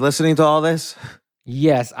 Jay, you listening to all this?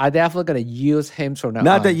 Yes, I definitely gonna use Hims from now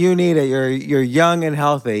Not on. that you need it. You're young and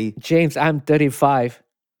healthy. James, I'm 35.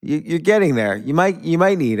 You're getting there. You might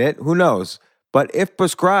need it. Who knows? But if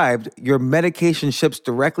prescribed, your medication ships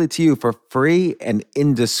directly to you for free and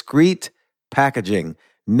in discreet packaging.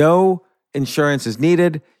 No insurance is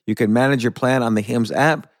needed. You can manage your plan on the Hims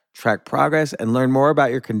app, track progress, and learn more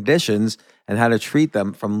about your conditions and how to treat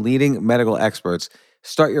them from leading medical experts.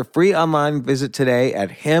 Start your free online visit today at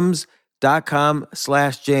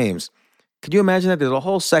hims.com/James. Could you imagine that? There's a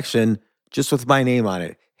whole section just with my name on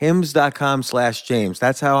it. hims.com/James.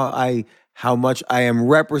 That's how much I am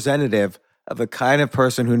representative of the kind of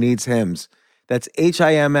person who needs Hims. That's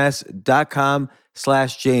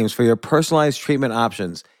HIMS.com/James for your personalized treatment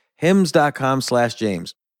options.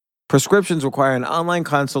 HIMS.com/James. Prescriptions require an online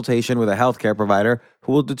consultation with a healthcare provider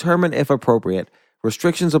who will determine if appropriate.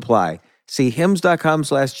 Restrictions apply. See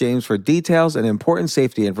HIMS.com/James for details and important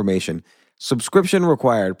safety information. Subscription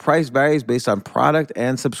required. Price varies based on product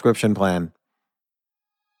and subscription plan.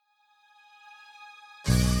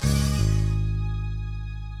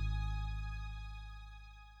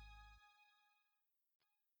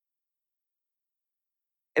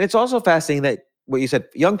 And it's also fascinating that what you said,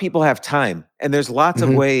 young people have time, and there's lots of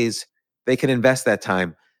ways they can invest that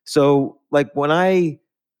time. So like and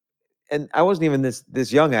I wasn't even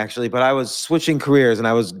this young actually, but I was switching careers and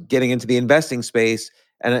I was getting into the investing space.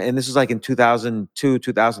 And this was like in 2002,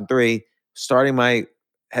 2003, starting my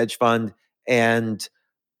hedge fund. And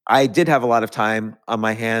I did have a lot of time on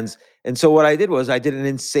my hands. And so what I did was I did an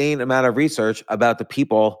insane amount of research about the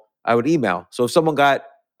people I would email. So if someone got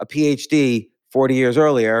a PhD 40 years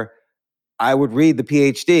earlier, I would read the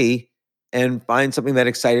PhD and find something that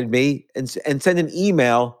excited me and send an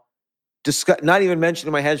email, not even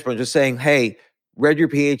mentioning my hedge fund, just saying, hey, read your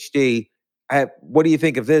PhD. What do you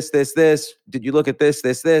think of this, this, this? Did you look at this,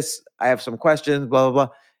 this, this? I have some questions, blah, blah,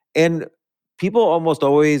 blah. And people almost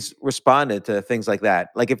always responded to things like that.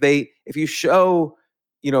 Like if you show,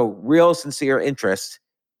 real sincere interest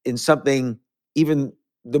in something, even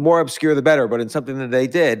the more obscure, the better, but in something that they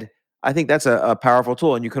did, I think that's a powerful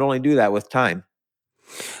tool, and you can only do that with time.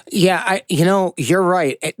 Yeah, you're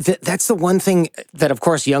right. That's the one thing that, of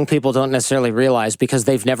course, young people don't necessarily realize because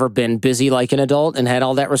they've never been busy like an adult and had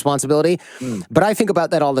all that responsibility. But I think about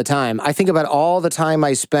that all the time. I think about all the time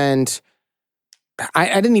I spent.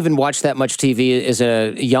 I didn't even watch that much TV as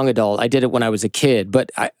a young adult. I did it when I was a kid.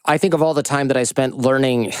 But I think of all the time that I spent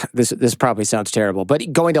learning, this probably sounds terrible,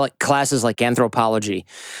 but going to like classes like anthropology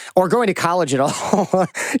or going to college at all,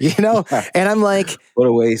 And I'm like, what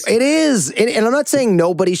a waste. It is. And I'm not saying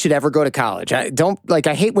nobody should ever go to college. I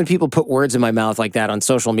hate when people put words in my mouth like that on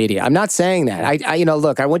social media. I'm not saying that.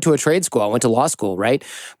 Look, I went to a trade school. I went to law school, right?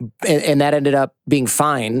 And that ended up being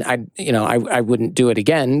fine. I wouldn't do it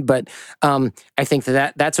again, but I think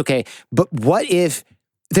that's okay. But what if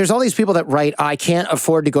there's all these people that write, I can't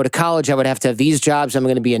afford to go to college. I would have to have these jobs. I'm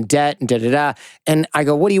going to be in debt and da-da-da. And I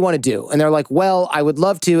go, what do you want to do? And they're like, well, I would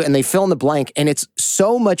love to. And they fill in the blank. And it's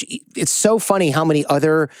so funny how many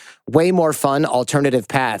other way more fun alternative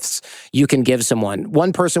paths you can give someone.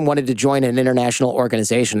 One person wanted to join an international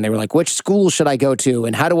organization. They were like, which school should I go to?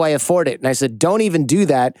 And how do I afford it? And I said, don't even do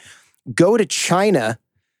that. Go to China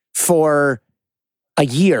for a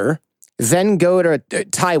year, then go to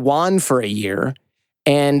Taiwan for a year,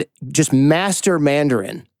 and just master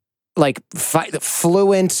Mandarin, like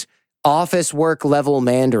fluent office work level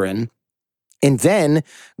Mandarin, and then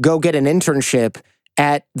go get an internship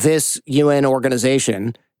at this UN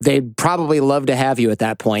organization They'd probably love to have you at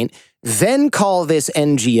that point. Then call this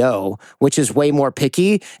NGO, which is way more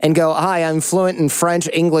picky, and go, hi, I'm fluent in French,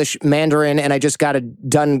 English, Mandarin, and I just got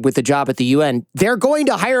done with the job at the UN. They're going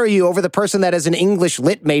to hire you over the person that is an English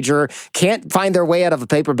lit major, can't find their way out of a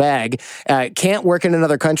paper bag, can't work in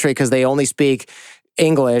another country because they only speak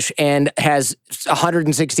English, and has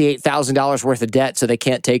 $168,000 worth of debt, so they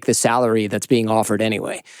can't take the salary that's being offered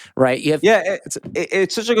anyway, right?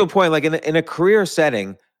 It's such a good point. Like in a career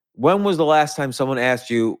setting, when was the last time someone asked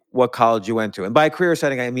you what college you went to? And by career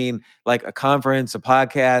setting, I mean like a conference, a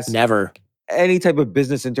podcast, Never. any type of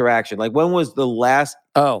business interaction. Like when was the last,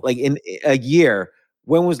 like in a year,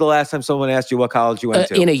 when was the last time someone asked you what college you went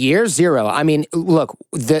to? In a year? Zero. I mean, look,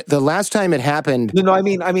 the last time it happened... No, I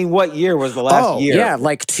mean, what year was the last year? Yeah,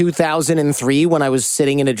 like 2003 when I was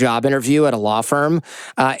sitting in a job interview at a law firm.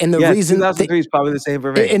 And the reason... 2003 is probably the same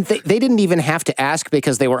for me. And they didn't even have to ask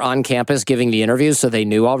because they were on campus giving the interviews, so they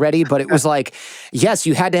knew already. But it was like, yes,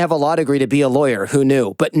 you had to have a law degree to be a lawyer. Who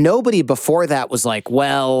knew? But nobody before that was like,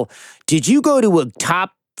 well, did you go to a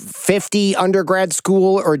top 50 undergrad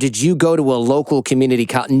school, or did you go to a local community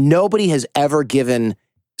college? Nobody has ever given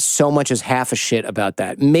so much as half a shit about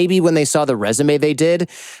that. Maybe when they saw the resume they did,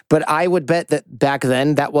 but I would bet that back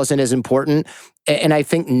then that wasn't as important. And I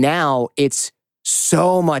think now it's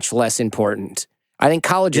so much less important. I think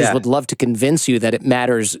colleges would love to convince you that it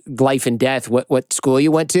matters life and death, what school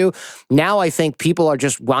you went to. Now I think people are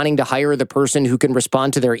just wanting to hire the person who can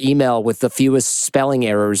respond to their email with the fewest spelling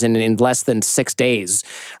errors in less than 6 days,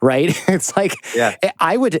 right? It's like,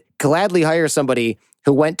 I would gladly hire somebody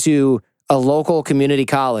who went to a local community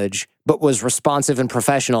college but was responsive and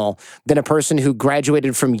professional than a person who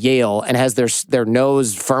graduated from Yale and has their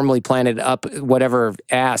nose firmly planted up whatever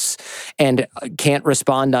ass and can't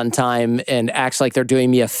respond on time and acts like they're doing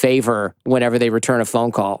me a favor whenever they return a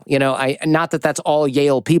phone call. You know, not that that's all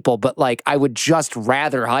Yale people, but like I would just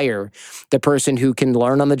rather hire the person who can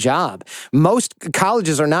learn on the job. Most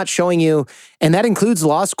colleges are not showing you, and that includes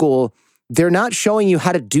law school, they're not showing you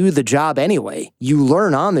how to do the job anyway. You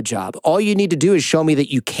learn on the job. All you need to do is show me that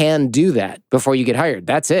you can do that before you get hired.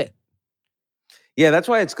 That's it. Yeah, that's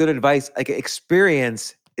why it's good advice. Like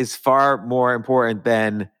experience is far more important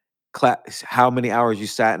than how many hours you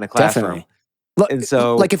sat in a classroom.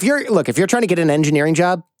 Definitely. Look, if you're trying to get an engineering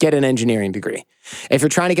job, get an engineering degree. If you're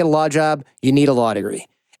trying to get a law job, you need a law degree.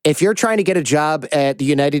 If you're trying to get a job at the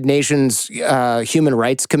United Nations Human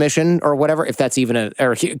Rights Commission or whatever, if that's even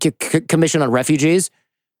Commission on Refugees,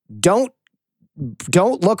 don't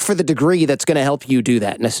look for the degree that's going to help you do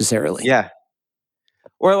that necessarily. Yeah.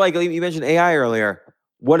 Or like you mentioned AI earlier.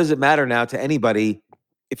 What does it matter now to anybody?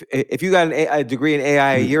 If you got a degree in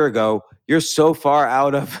AI a year ago, you're so far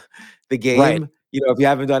out of the game. Right. You know, if you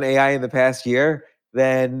haven't done AI in the past year,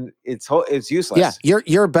 then it's useless. Yeah,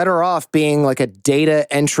 you're better off being like a data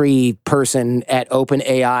entry person at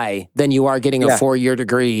OpenAI than you are getting a 4-year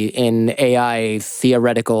degree in AI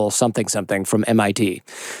theoretical something from MIT.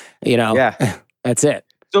 You know, that's it.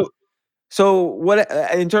 So what,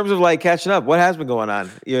 in terms of like catching up, what has been going on?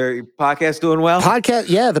 Your podcast doing well?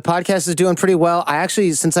 The podcast is doing pretty well. I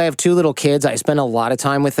actually, since I have 2 little kids, I spend a lot of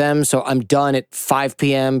time with them. So I'm done at 5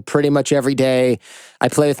 p.m. pretty much every day. I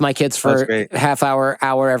play with my kids for half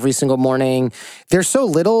hour every single morning. They're so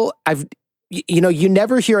little. You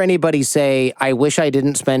never hear anybody say, I wish I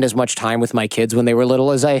didn't spend as much time with my kids when they were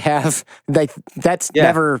little as I have.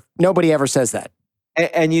 Nobody ever says that.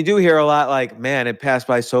 And you do hear a lot like, man, it passed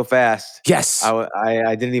by so fast. Yes.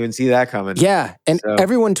 I didn't even see that coming. Yeah. And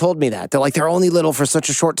everyone told me that. They're like, they're only little for such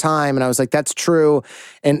a short time. And I was like, that's true.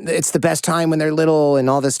 And it's the best time when they're little and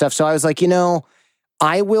all this stuff. So I was like,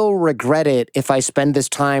 I will regret it if I spend this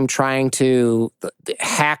time trying to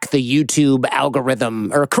hack the YouTube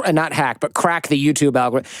algorithm, or not hack, but crack the YouTube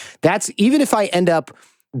algorithm. That's, even if I end up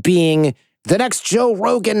being the next Joe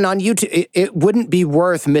Rogan on YouTube, it wouldn't be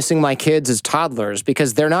worth missing my kids as toddlers,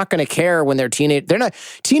 because they're not going to care when they're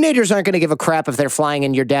teenagers aren't going to give a crap if they're flying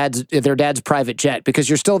in their dad's private jet, because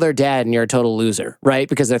you're still their dad and you're a total loser, right?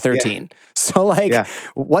 Because they're 13. Yeah. So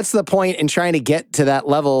what's the point in trying to get to that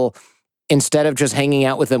level instead of just hanging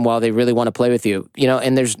out with them while they really want to play with you?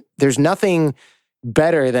 And there's nothing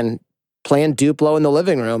better than playing Duplo in the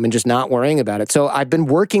living room and just not worrying about it. So I've been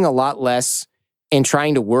working a lot less and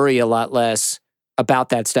trying to worry a lot less about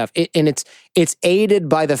that stuff. And it's aided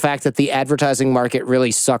by the fact that the advertising market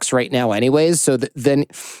really sucks right now anyways. So then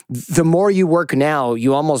the more you work now,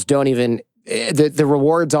 you almost don't even, the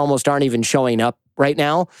rewards almost aren't even showing up right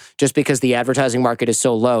now, just because the advertising market is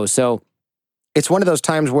so low. So it's one of those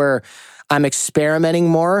times where I'm experimenting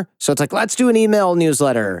more. So it's like, let's do an email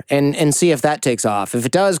newsletter and see if that takes off. If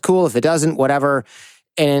it does, cool. If it doesn't, whatever.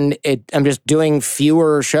 and I'm just doing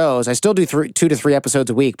fewer shows. I still do 2 to 3 episodes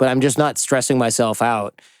a week, but I'm just not stressing myself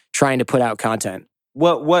out trying to put out content.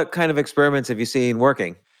 What kind of experiments have you seen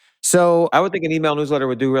working? So I would think an email newsletter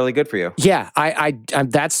would do really good for you. yeah, I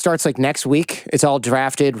that starts like next week. It's all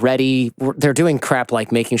drafted, ready. They're doing crap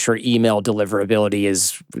like making sure email deliverability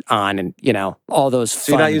is on, and all those.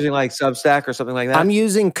 So you're not using like Substack or something like that? I'm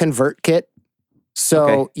using ConvertKit.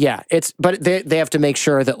 So yeah, but they have to make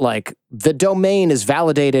sure that like the domain is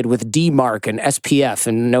validated with DMARC and SPF,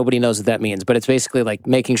 and nobody knows what that means. But it's basically like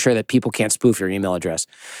making sure that people can't spoof your email address.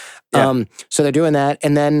 Yeah. So they're doing that,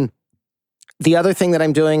 and then the other thing that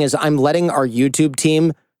I'm doing is I'm letting our YouTube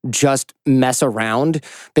team just mess around,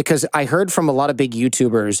 because I heard from a lot of big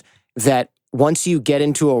YouTubers that once you get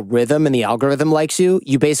into a rhythm and the algorithm likes you,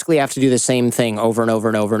 you basically have to do the same thing over and over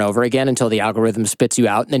and over and over again until the algorithm spits you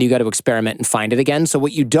out, and then you got to experiment and find it again. So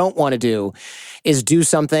what you don't want to do is do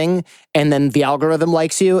something and then the algorithm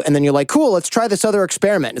likes you, and then you're like, cool, let's try this other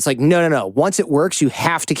experiment. It's like, no. Once it works, you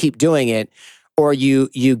have to keep doing it, or you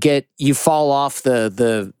fall off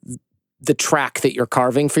the track that you're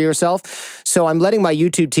carving for yourself. So I'm letting my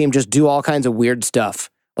YouTube team just do all kinds of weird stuff,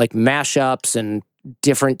 like mashups and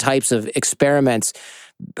different types of experiments,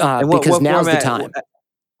 because now's the time.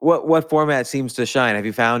 What format seems to shine? Have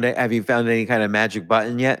you found it? Have you found any kind of magic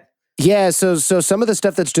button yet? Yeah, so some of the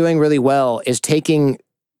stuff that's doing really well is taking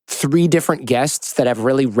 3 different guests that have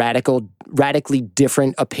really radically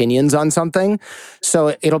different opinions on something.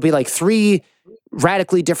 So it'll be like 3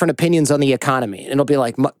 radically different opinions on the economy. And it'll be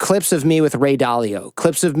like clips of me with Ray Dalio,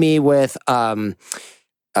 clips of me with a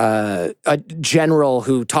general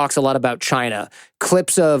who talks a lot about China,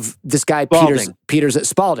 clips of this guy Peter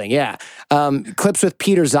Spalding, yeah, clips with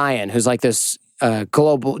Peter Zion, who's like this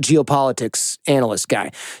global geopolitics analyst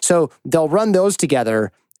guy. So they'll run those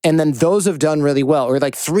together, and then those have done really well, or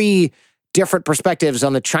like 3 different perspectives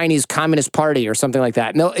on the Chinese Communist Party or something like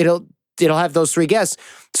that. No, it'll have those 3 guests.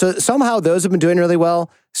 So somehow those have been doing really well.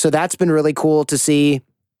 So that's been really cool to see,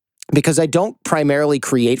 because I don't primarily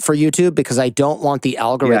create for YouTube because I don't want the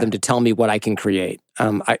algorithm to tell me what I can create.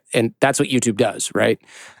 And that's what YouTube does, right?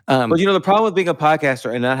 But the problem with being a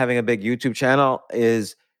podcaster and not having a big YouTube channel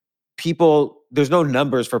is there's no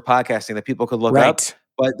numbers for podcasting that people could look up,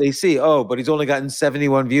 but they see, but he's only gotten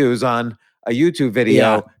 71 views on a YouTube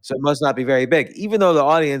video, so it must not be very big. Even though the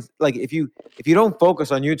audience, like if you don't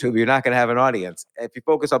focus on YouTube, you're not going to have an audience. If you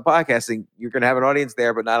focus on podcasting, you're going to have an audience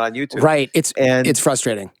there, but not on YouTube. Right. It's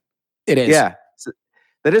frustrating. It is. Yeah. So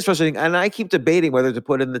that is frustrating. And I keep debating whether to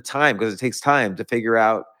put in the time, because it takes time to figure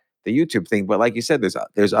out the YouTube thing. But like you said,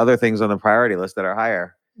 there's other things on the priority list that are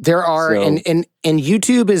higher. There are, and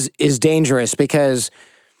YouTube is dangerous, because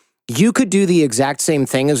you could do the exact same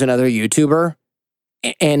thing as another YouTuber,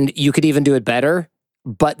 and you could even do it better,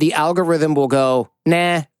 but the algorithm will go,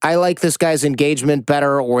 nah, I like this guy's engagement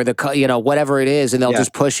better, or whatever it is, and they'll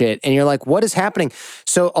just push it. And you're like, what is happening?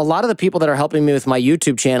 So a lot of the people that are helping me with my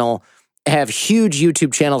YouTube channel have huge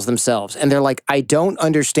YouTube channels themselves. And they're like, I don't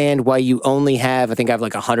understand why you only have, I think I have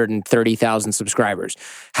like 130,000 subscribers.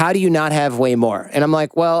 How do you not have way more? And I'm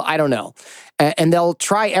like, well, I don't know. And they'll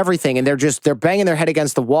try everything, and they're banging their head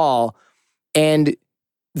against the wall, and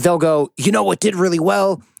they'll go, what did really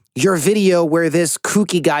well? Your video where this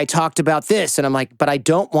kooky guy talked about this. And I'm like, but I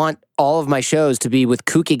don't want all of my shows to be with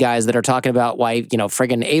kooky guys that are talking about why,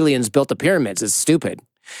 friggin' aliens built the pyramids. It's stupid.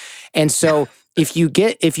 And so if you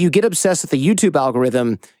get obsessed with the YouTube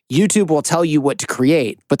algorithm, YouTube will tell you what to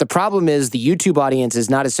create. But the problem is the YouTube audience is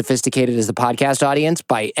not as sophisticated as the podcast audience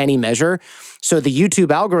by any measure. So the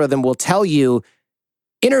YouTube algorithm will tell you,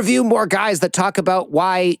 interview more guys that talk about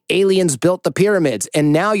why aliens built the pyramids.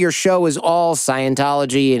 And now your show is all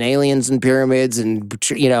Scientology and aliens and pyramids and,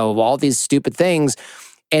 all these stupid things.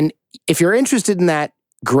 And if you're interested in that,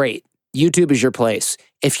 great. YouTube is your place.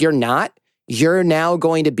 If you're not, you're now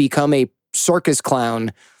going to become a circus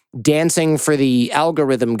clown dancing for the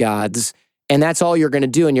algorithm gods. And that's all you're going to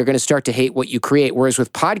do. And you're going to start to hate what you create. Whereas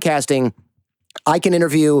with podcasting, I can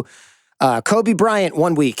interview Kobe Bryant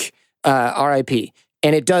one week, RIP.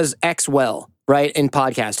 And it does X well, right, in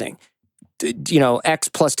podcasting, X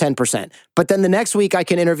plus 10%. But then the next week I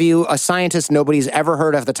can interview a scientist nobody's ever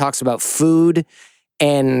heard of that talks about food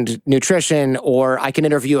and nutrition, or I can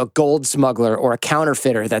interview a gold smuggler or a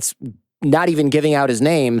counterfeiter that's not even giving out his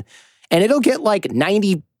name, and it'll get like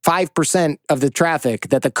 95% of the traffic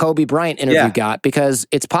that the Kobe Bryant interview got, because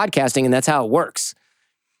it's podcasting and that's how it works.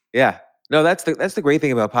 Yeah. No, that's the great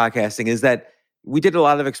thing about podcasting, is that we did a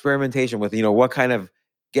lot of experimentation with, what kind of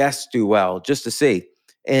guests do well, just to see.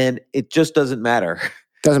 And it just doesn't matter.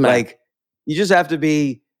 Doesn't matter. Like, you just have to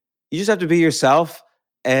be yourself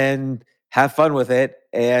and have fun with it.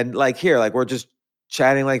 And like here, like we're just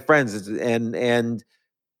chatting like friends, and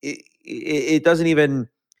it doesn't even,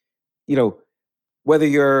 whether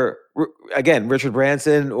you're again Richard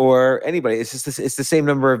Branson or anybody, it's the same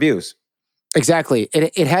number of views. Exactly.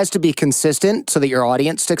 It has to be consistent so that your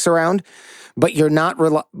audience sticks around, but you're not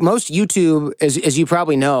most YouTube, as you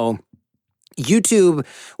probably know, YouTube,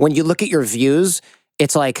 when you look at your views,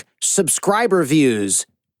 it's like subscriber views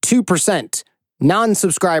 2%,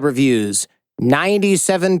 non-subscriber views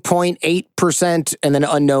 97.8%, and then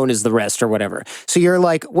unknown is the rest or whatever. So you're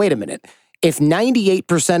like, wait a minute. If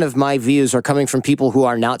 98% of my views are coming from people who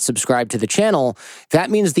are not subscribed to the channel,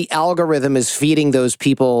 that means the algorithm is feeding those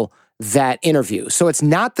people that interview. So it's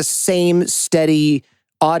not the same steady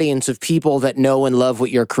audience of people that know and love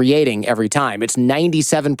what you're creating every time. It's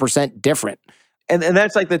 97% different. And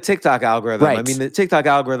that's like the TikTok algorithm. Right. I mean, the TikTok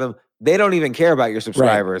algorithm, they don't even care about your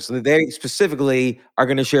subscribers. Right. They specifically are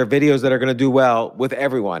going to share videos that are going to do well with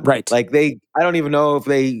everyone. Right. Like I don't even know if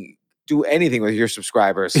they do anything with your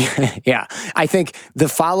subscribers. Yeah. I think the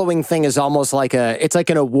following thing is almost like it's like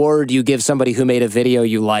an award you give somebody who made a video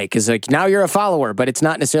you like. Is like, now you're a follower, but it's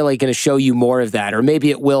not necessarily going to show you more of that. Or maybe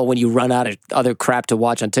it will when you run out of other crap to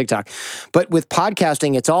watch on TikTok. But with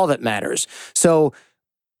podcasting, it's all that matters. So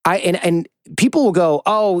and people will go,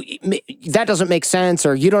 oh, that doesn't make sense,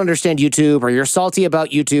 or you don't understand YouTube, or you're salty about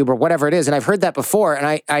YouTube, or whatever it is. And I've heard that before,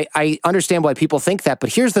 and I understand why people think that.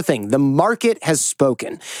 But here's the thing. The market has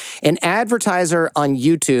spoken. An advertiser on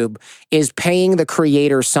YouTube is paying the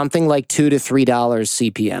creator something like $2 to $3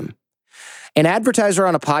 CPM. An advertiser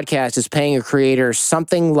on a podcast is paying a creator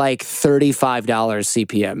something like $35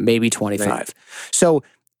 CPM, maybe $25. Right. So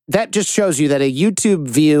that just shows you that a YouTube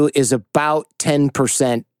view is about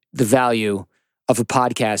 10% the value of a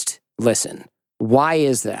podcast listen. Why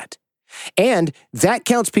is that? And that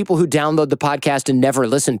counts people who download the podcast and never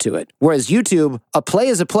listen to it. Whereas YouTube, a play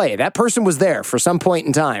is a play. That person was there for some point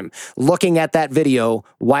in time looking at that video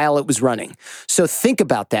while it was running. So think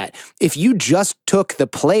about that. If you just took the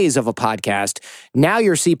plays of a podcast, now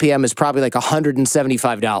your CPM is probably like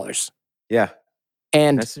 $175. Yeah.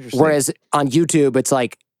 And whereas on YouTube, it's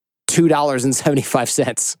like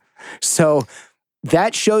 $2.75. So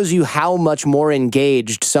that shows you how much more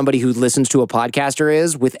engaged somebody who listens to a podcaster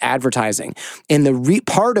is with advertising. And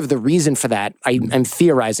part of the reason for that, I'm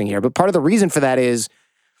theorizing here, but part of the reason for that is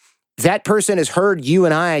that person has heard you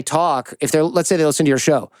and I talk. Let's say they listen to your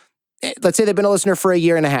show. Let's say they've been a listener for 1.5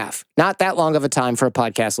 years. Not that long of a time for a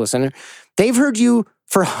podcast listener. They've heard you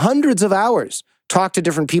for hundreds of hours talk to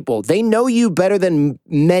different people. They know you better than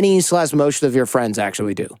many/most of your friends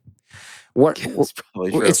actually do. It's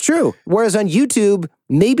probably true. It's true. Whereas on YouTube,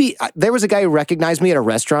 maybe there was a guy who recognized me at a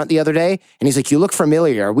restaurant the other day, and he's like, "You look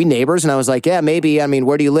familiar. Are we neighbors?" And I was like, "Yeah, maybe. I mean,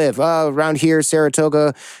 where do you live?" "Oh, around here,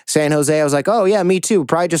 Saratoga, San Jose." I was like, "Oh, yeah, me too.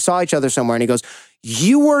 Probably just saw each other somewhere." And he goes,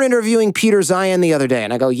 "You were interviewing Peter Zion the other day."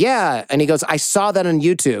 And I go, "Yeah." And he goes, "I saw that on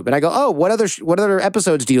YouTube." And I go, "Oh, what other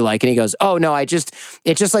episodes do you like?" And he goes, "Oh, no, it just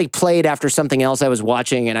like played after something else I was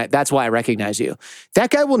watching, and that's why I recognize you."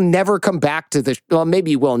 That guy will never come back to well,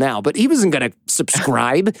 maybe he will now, but he wasn't going to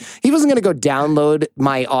subscribe. He wasn't going to go download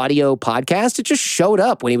my audio podcast. It just showed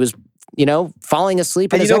up when he was, falling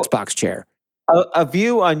asleep in his Xbox chair. A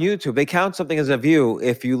view on YouTube, they count something as a view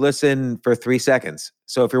if you listen for 3 seconds.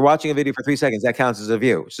 So if you're watching a video for 3 seconds, that counts as a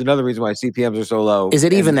view. Which is another reason why CPMs are so low. Is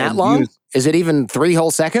it even that long? Is it even 3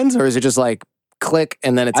 whole seconds? Or is it just like click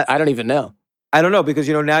and then I don't even know. I don't know, because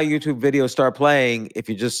now YouTube videos start playing if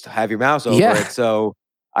you just have your mouse over it. So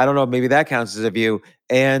I don't know, maybe that counts as a view.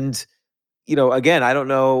 And, again, I don't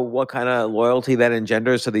know what kind of loyalty that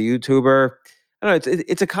engenders to the YouTuber. I don't know,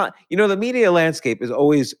 it's the media landscape is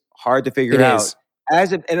always hard to figure out.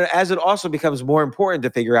 As it also becomes more important to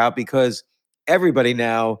figure out, because everybody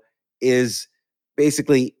now is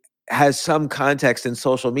basically has some context in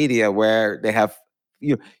social media where they have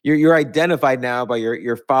you're identified now by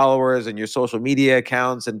your followers and your social media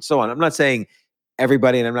accounts and so on. I'm not saying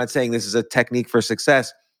everybody, and I'm not saying this is a technique for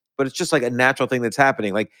success, but it's just like a natural thing that's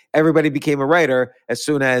happening. Like everybody became a writer as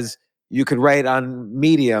soon as you could write on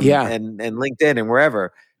Medium and LinkedIn and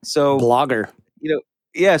wherever. So blogger.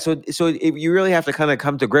 Yeah, so you really have to kind of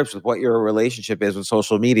come to grips with what your relationship is with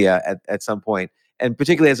social media at some point, and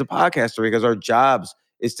particularly as a podcaster, because our jobs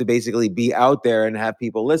is to basically be out there and have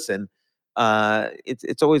people listen.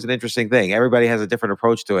 It's always an interesting thing. Everybody has a different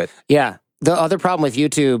approach to it. Yeah. The other problem with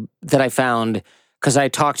YouTube that I found, because I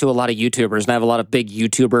talk to a lot of YouTubers, and I have a lot of big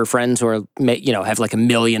YouTuber friends who are, have like 1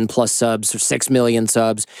 million+ subs or 6 million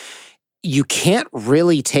subs. You can't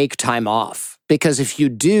really take time off, because if you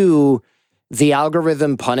do, the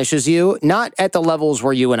algorithm punishes you, not at the levels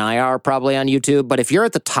where you and I are probably on YouTube, but if you're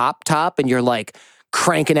at the top and you're like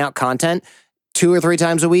cranking out content 2 or 3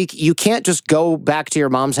 times a week, you can't just go back to your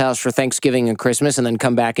mom's house for Thanksgiving and Christmas and then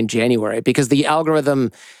come back in January, because the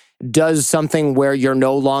algorithm does something where you're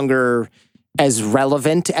no longer as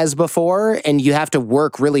relevant as before, and you have to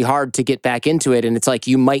work really hard to get back into it. And it's like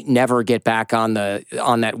you might never get back on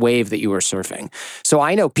that wave that you were surfing. So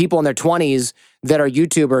I know people in their 20s that are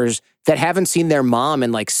YouTubers that haven't seen their mom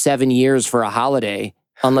in like 7 years for a holiday,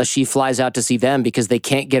 unless she flies out to see them, because they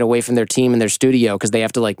can't get away from their team in their studio because they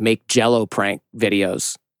have to like make Jello prank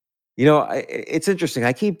videos. You know, it's interesting.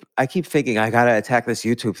 I keep thinking I gotta attack this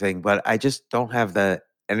YouTube thing, but I just don't have the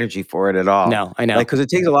energy for it at all. No, I know. Like, because it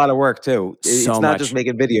takes a lot of work too. It's So not much. just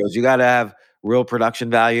making videos. You got to have real production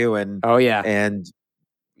value, and Oh yeah. and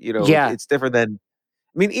Yeah. it's different than.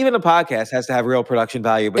 I mean, even a podcast has to have real production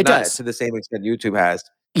value, but It not does. to the same extent YouTube has.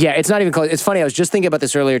 Yeah, it's not even close. It's funny. I was just thinking about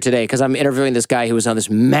this earlier today because I'm interviewing this guy who was on this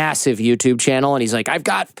massive YouTube channel, and he's like, I've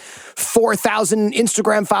got 4,000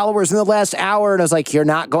 Instagram followers in the last hour. And I was like, you're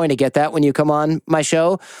not going to get that when you come on my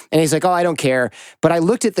show. And he's like, oh, I don't care. But I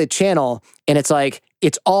looked at the channel, and it's like,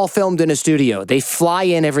 it's all filmed in a studio. They fly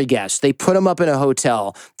in every guest. They put them up in a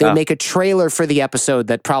hotel. They make a trailer for the episode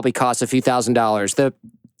that probably costs a few $1,000s. The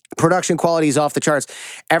production quality is off the charts.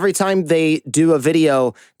 Every time they do a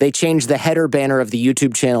video, they change the header banner of the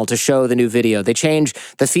YouTube channel to show the new video. They change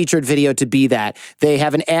the featured video to be that. They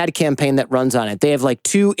have an ad campaign that runs on it. They have like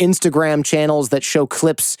 2 Instagram channels that show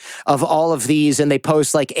clips of all of these, and they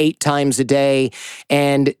post like 8 times a day.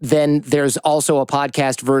 And then there's also a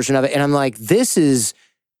podcast version of it. And I'm like, this is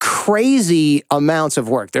crazy amounts of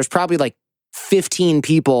work. There's probably like 15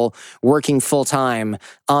 people working full time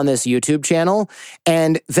on this YouTube channel.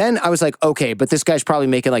 And then I was like, okay, but this guy's probably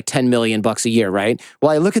making like 10 million bucks a year, right?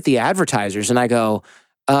 Well, I look at the advertisers and I go,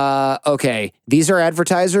 okay, these are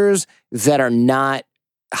advertisers that are not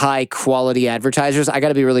high quality advertisers. I got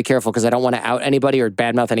to be really careful because I don't want to out anybody or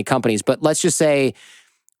badmouth any companies. But let's just say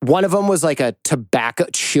one of them was like a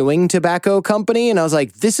chewing tobacco company. And I was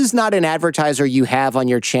like, this is not an advertiser you have on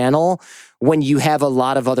your channel when you have a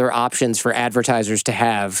lot of other options for advertisers to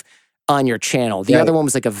have on your channel. The other one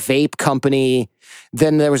was like a vape company.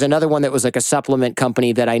 Then there was another one that was like a supplement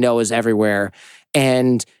company that I know is everywhere.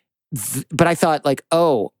 And, but I thought like,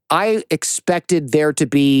 oh, I expected there to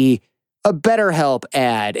be a BetterHelp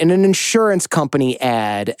ad and an insurance company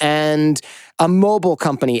ad and a mobile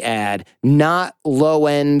company ad, not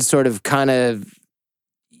low-end sort of kind of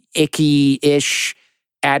icky-ish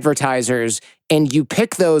advertisers. And you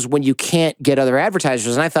pick those when you can't get other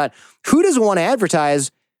advertisers. And I thought, who doesn't want to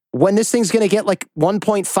advertise when this thing's going to get like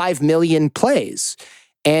 1.5 million plays?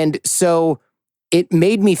 And so it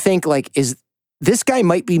made me think like, this guy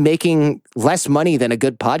might be making less money than a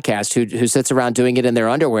good podcast who sits around doing it in their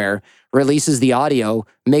underwear, releases the audio,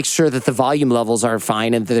 makes sure that the volume levels are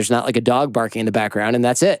fine and that there's not like a dog barking in the background, and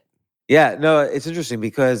that's it. Yeah, no, it's interesting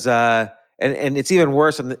because and it's even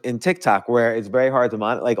worse in TikTok, where it's very hard to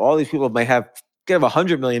monitor. Like, all these people might get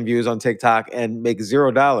 100 million views on TikTok and make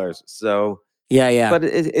 $0. So yeah. But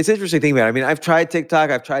it's interesting thing about it. I mean, I've tried TikTok,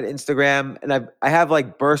 I've tried Instagram, and I have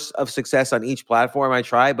like bursts of success on each platform I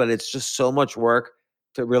try, but it's just so much work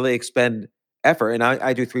to really expend effort. And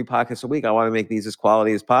I do 3 podcasts a week. I want to make these as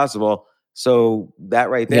quality as possible. So that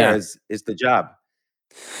right there is the job.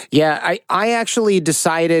 Yeah, I actually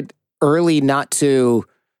decided early not to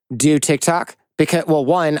do TikTok because, well,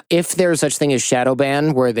 one, if there's such thing as shadow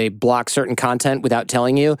ban where they block certain content without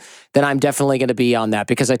telling you, then I'm definitely going to be on that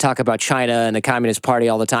because I talk about China and the Communist Party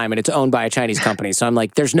all the time, and it's owned by a Chinese company. So I'm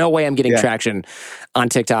like, there's no way I'm getting traction on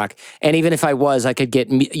TikTok. And even if I was, I could get,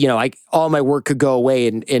 all my work could go away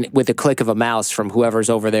in with a click of a mouse from whoever's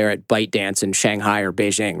over there at ByteDance in Shanghai or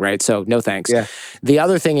Beijing, right? So no thanks. Yeah. The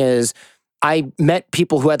other thing is, I met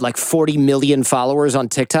people who had like 40 million followers on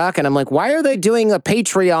TikTok, and I'm like, why are they doing a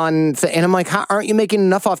Patreon? And I'm like, aren't you making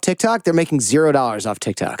enough off TikTok? They're making $0 off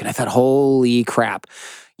TikTok. And I thought, holy crap,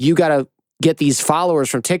 you got to get these followers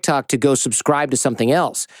from TikTok to go subscribe to something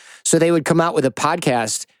else. So they would come out with a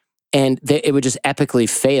podcast, and it would just epically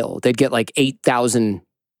fail. They'd get like 8,000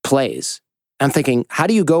 plays. I'm thinking, how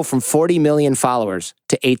do you go from 40 million followers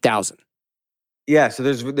to 8,000? Yeah, so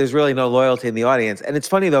there's really no loyalty in the audience. And it's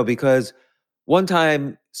funny though, because one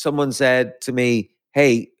time someone said to me,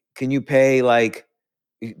 hey, can you pay like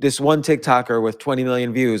this one TikToker with 20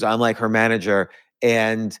 million views? I'm like her manager.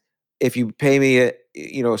 And if you pay me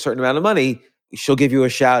a certain amount of money, she'll give you a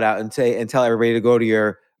shout out and tell everybody to go to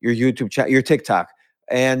your YouTube chat, your TikTok.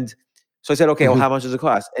 And so I said, okay, well, how much does it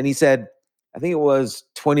cost? And he said, I think it was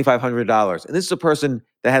 $2,500. And this is a person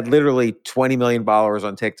that had literally 20 million followers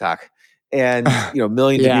on TikTok and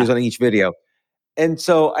millions of views on each video. And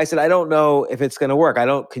so I said, I don't know if it's going to work.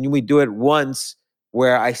 Can we do it once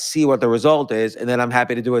where I see what the result is, and then I'm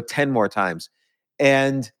happy to do it 10 more times.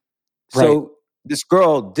 And so this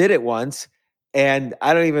girl did it once, and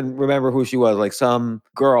I don't even remember who she was, like some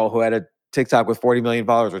girl who had a TikTok with 40 million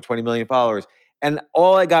followers or 20 million followers. And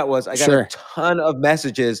all I got was, I got a ton of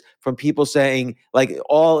messages from people saying, like,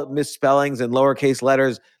 all misspellings and lowercase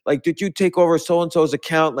letters. Like, did you take over so-and-so's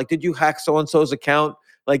account? Like, did you hack so-and-so's account?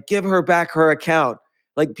 Like, give her back her account.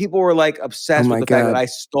 Like, people were like obsessed with the fact that I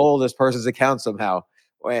stole this person's account somehow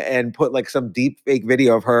and put like some deep fake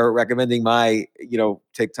video of her recommending my,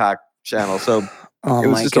 TikTok channel. So it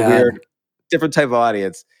was just a weird, different type of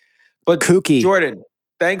audience. But kooky. Jordan,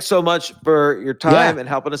 thanks so much for your time and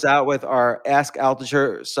helping us out with our Ask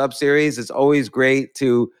Altucher sub-series. It's always great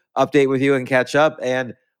to update with you and catch up.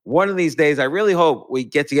 And one of these days, I really hope we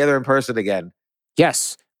get together in person again.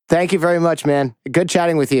 Yes. Thank you very much, man. Good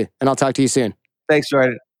chatting with you, and I'll talk to you soon. Thanks,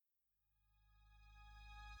 Jordan.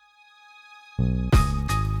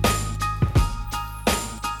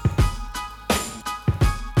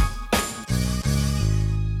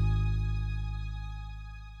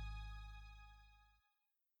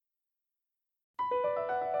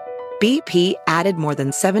 BP added more than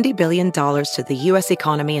 $70 billion to the U.S.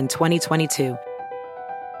 economy in 2022.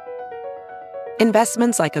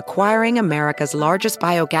 Investments like acquiring America's largest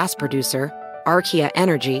biogas producer, Archaea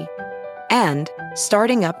Energy, and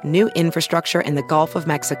starting up new infrastructure in the Gulf of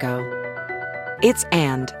Mexico. It's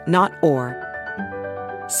and, not or.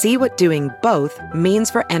 See what doing both means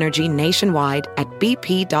for energy nationwide at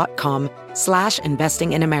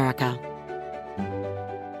bp.com/investing in America.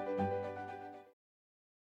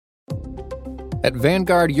 At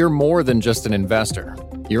Vanguard, you're more than just an investor.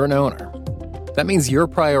 You're an owner. That means your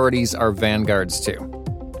priorities are Vanguard's too.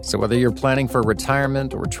 So whether you're planning for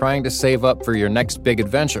retirement or trying to save up for your next big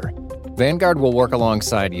adventure, Vanguard will work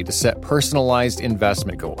alongside you to set personalized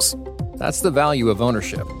investment goals. That's the value of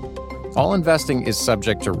ownership. All investing is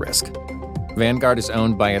subject to risk. Vanguard is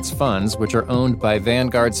owned by its funds, which are owned by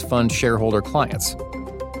Vanguard's fund shareholder clients.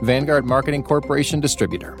 Vanguard Marketing Corporation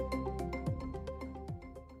Distributor.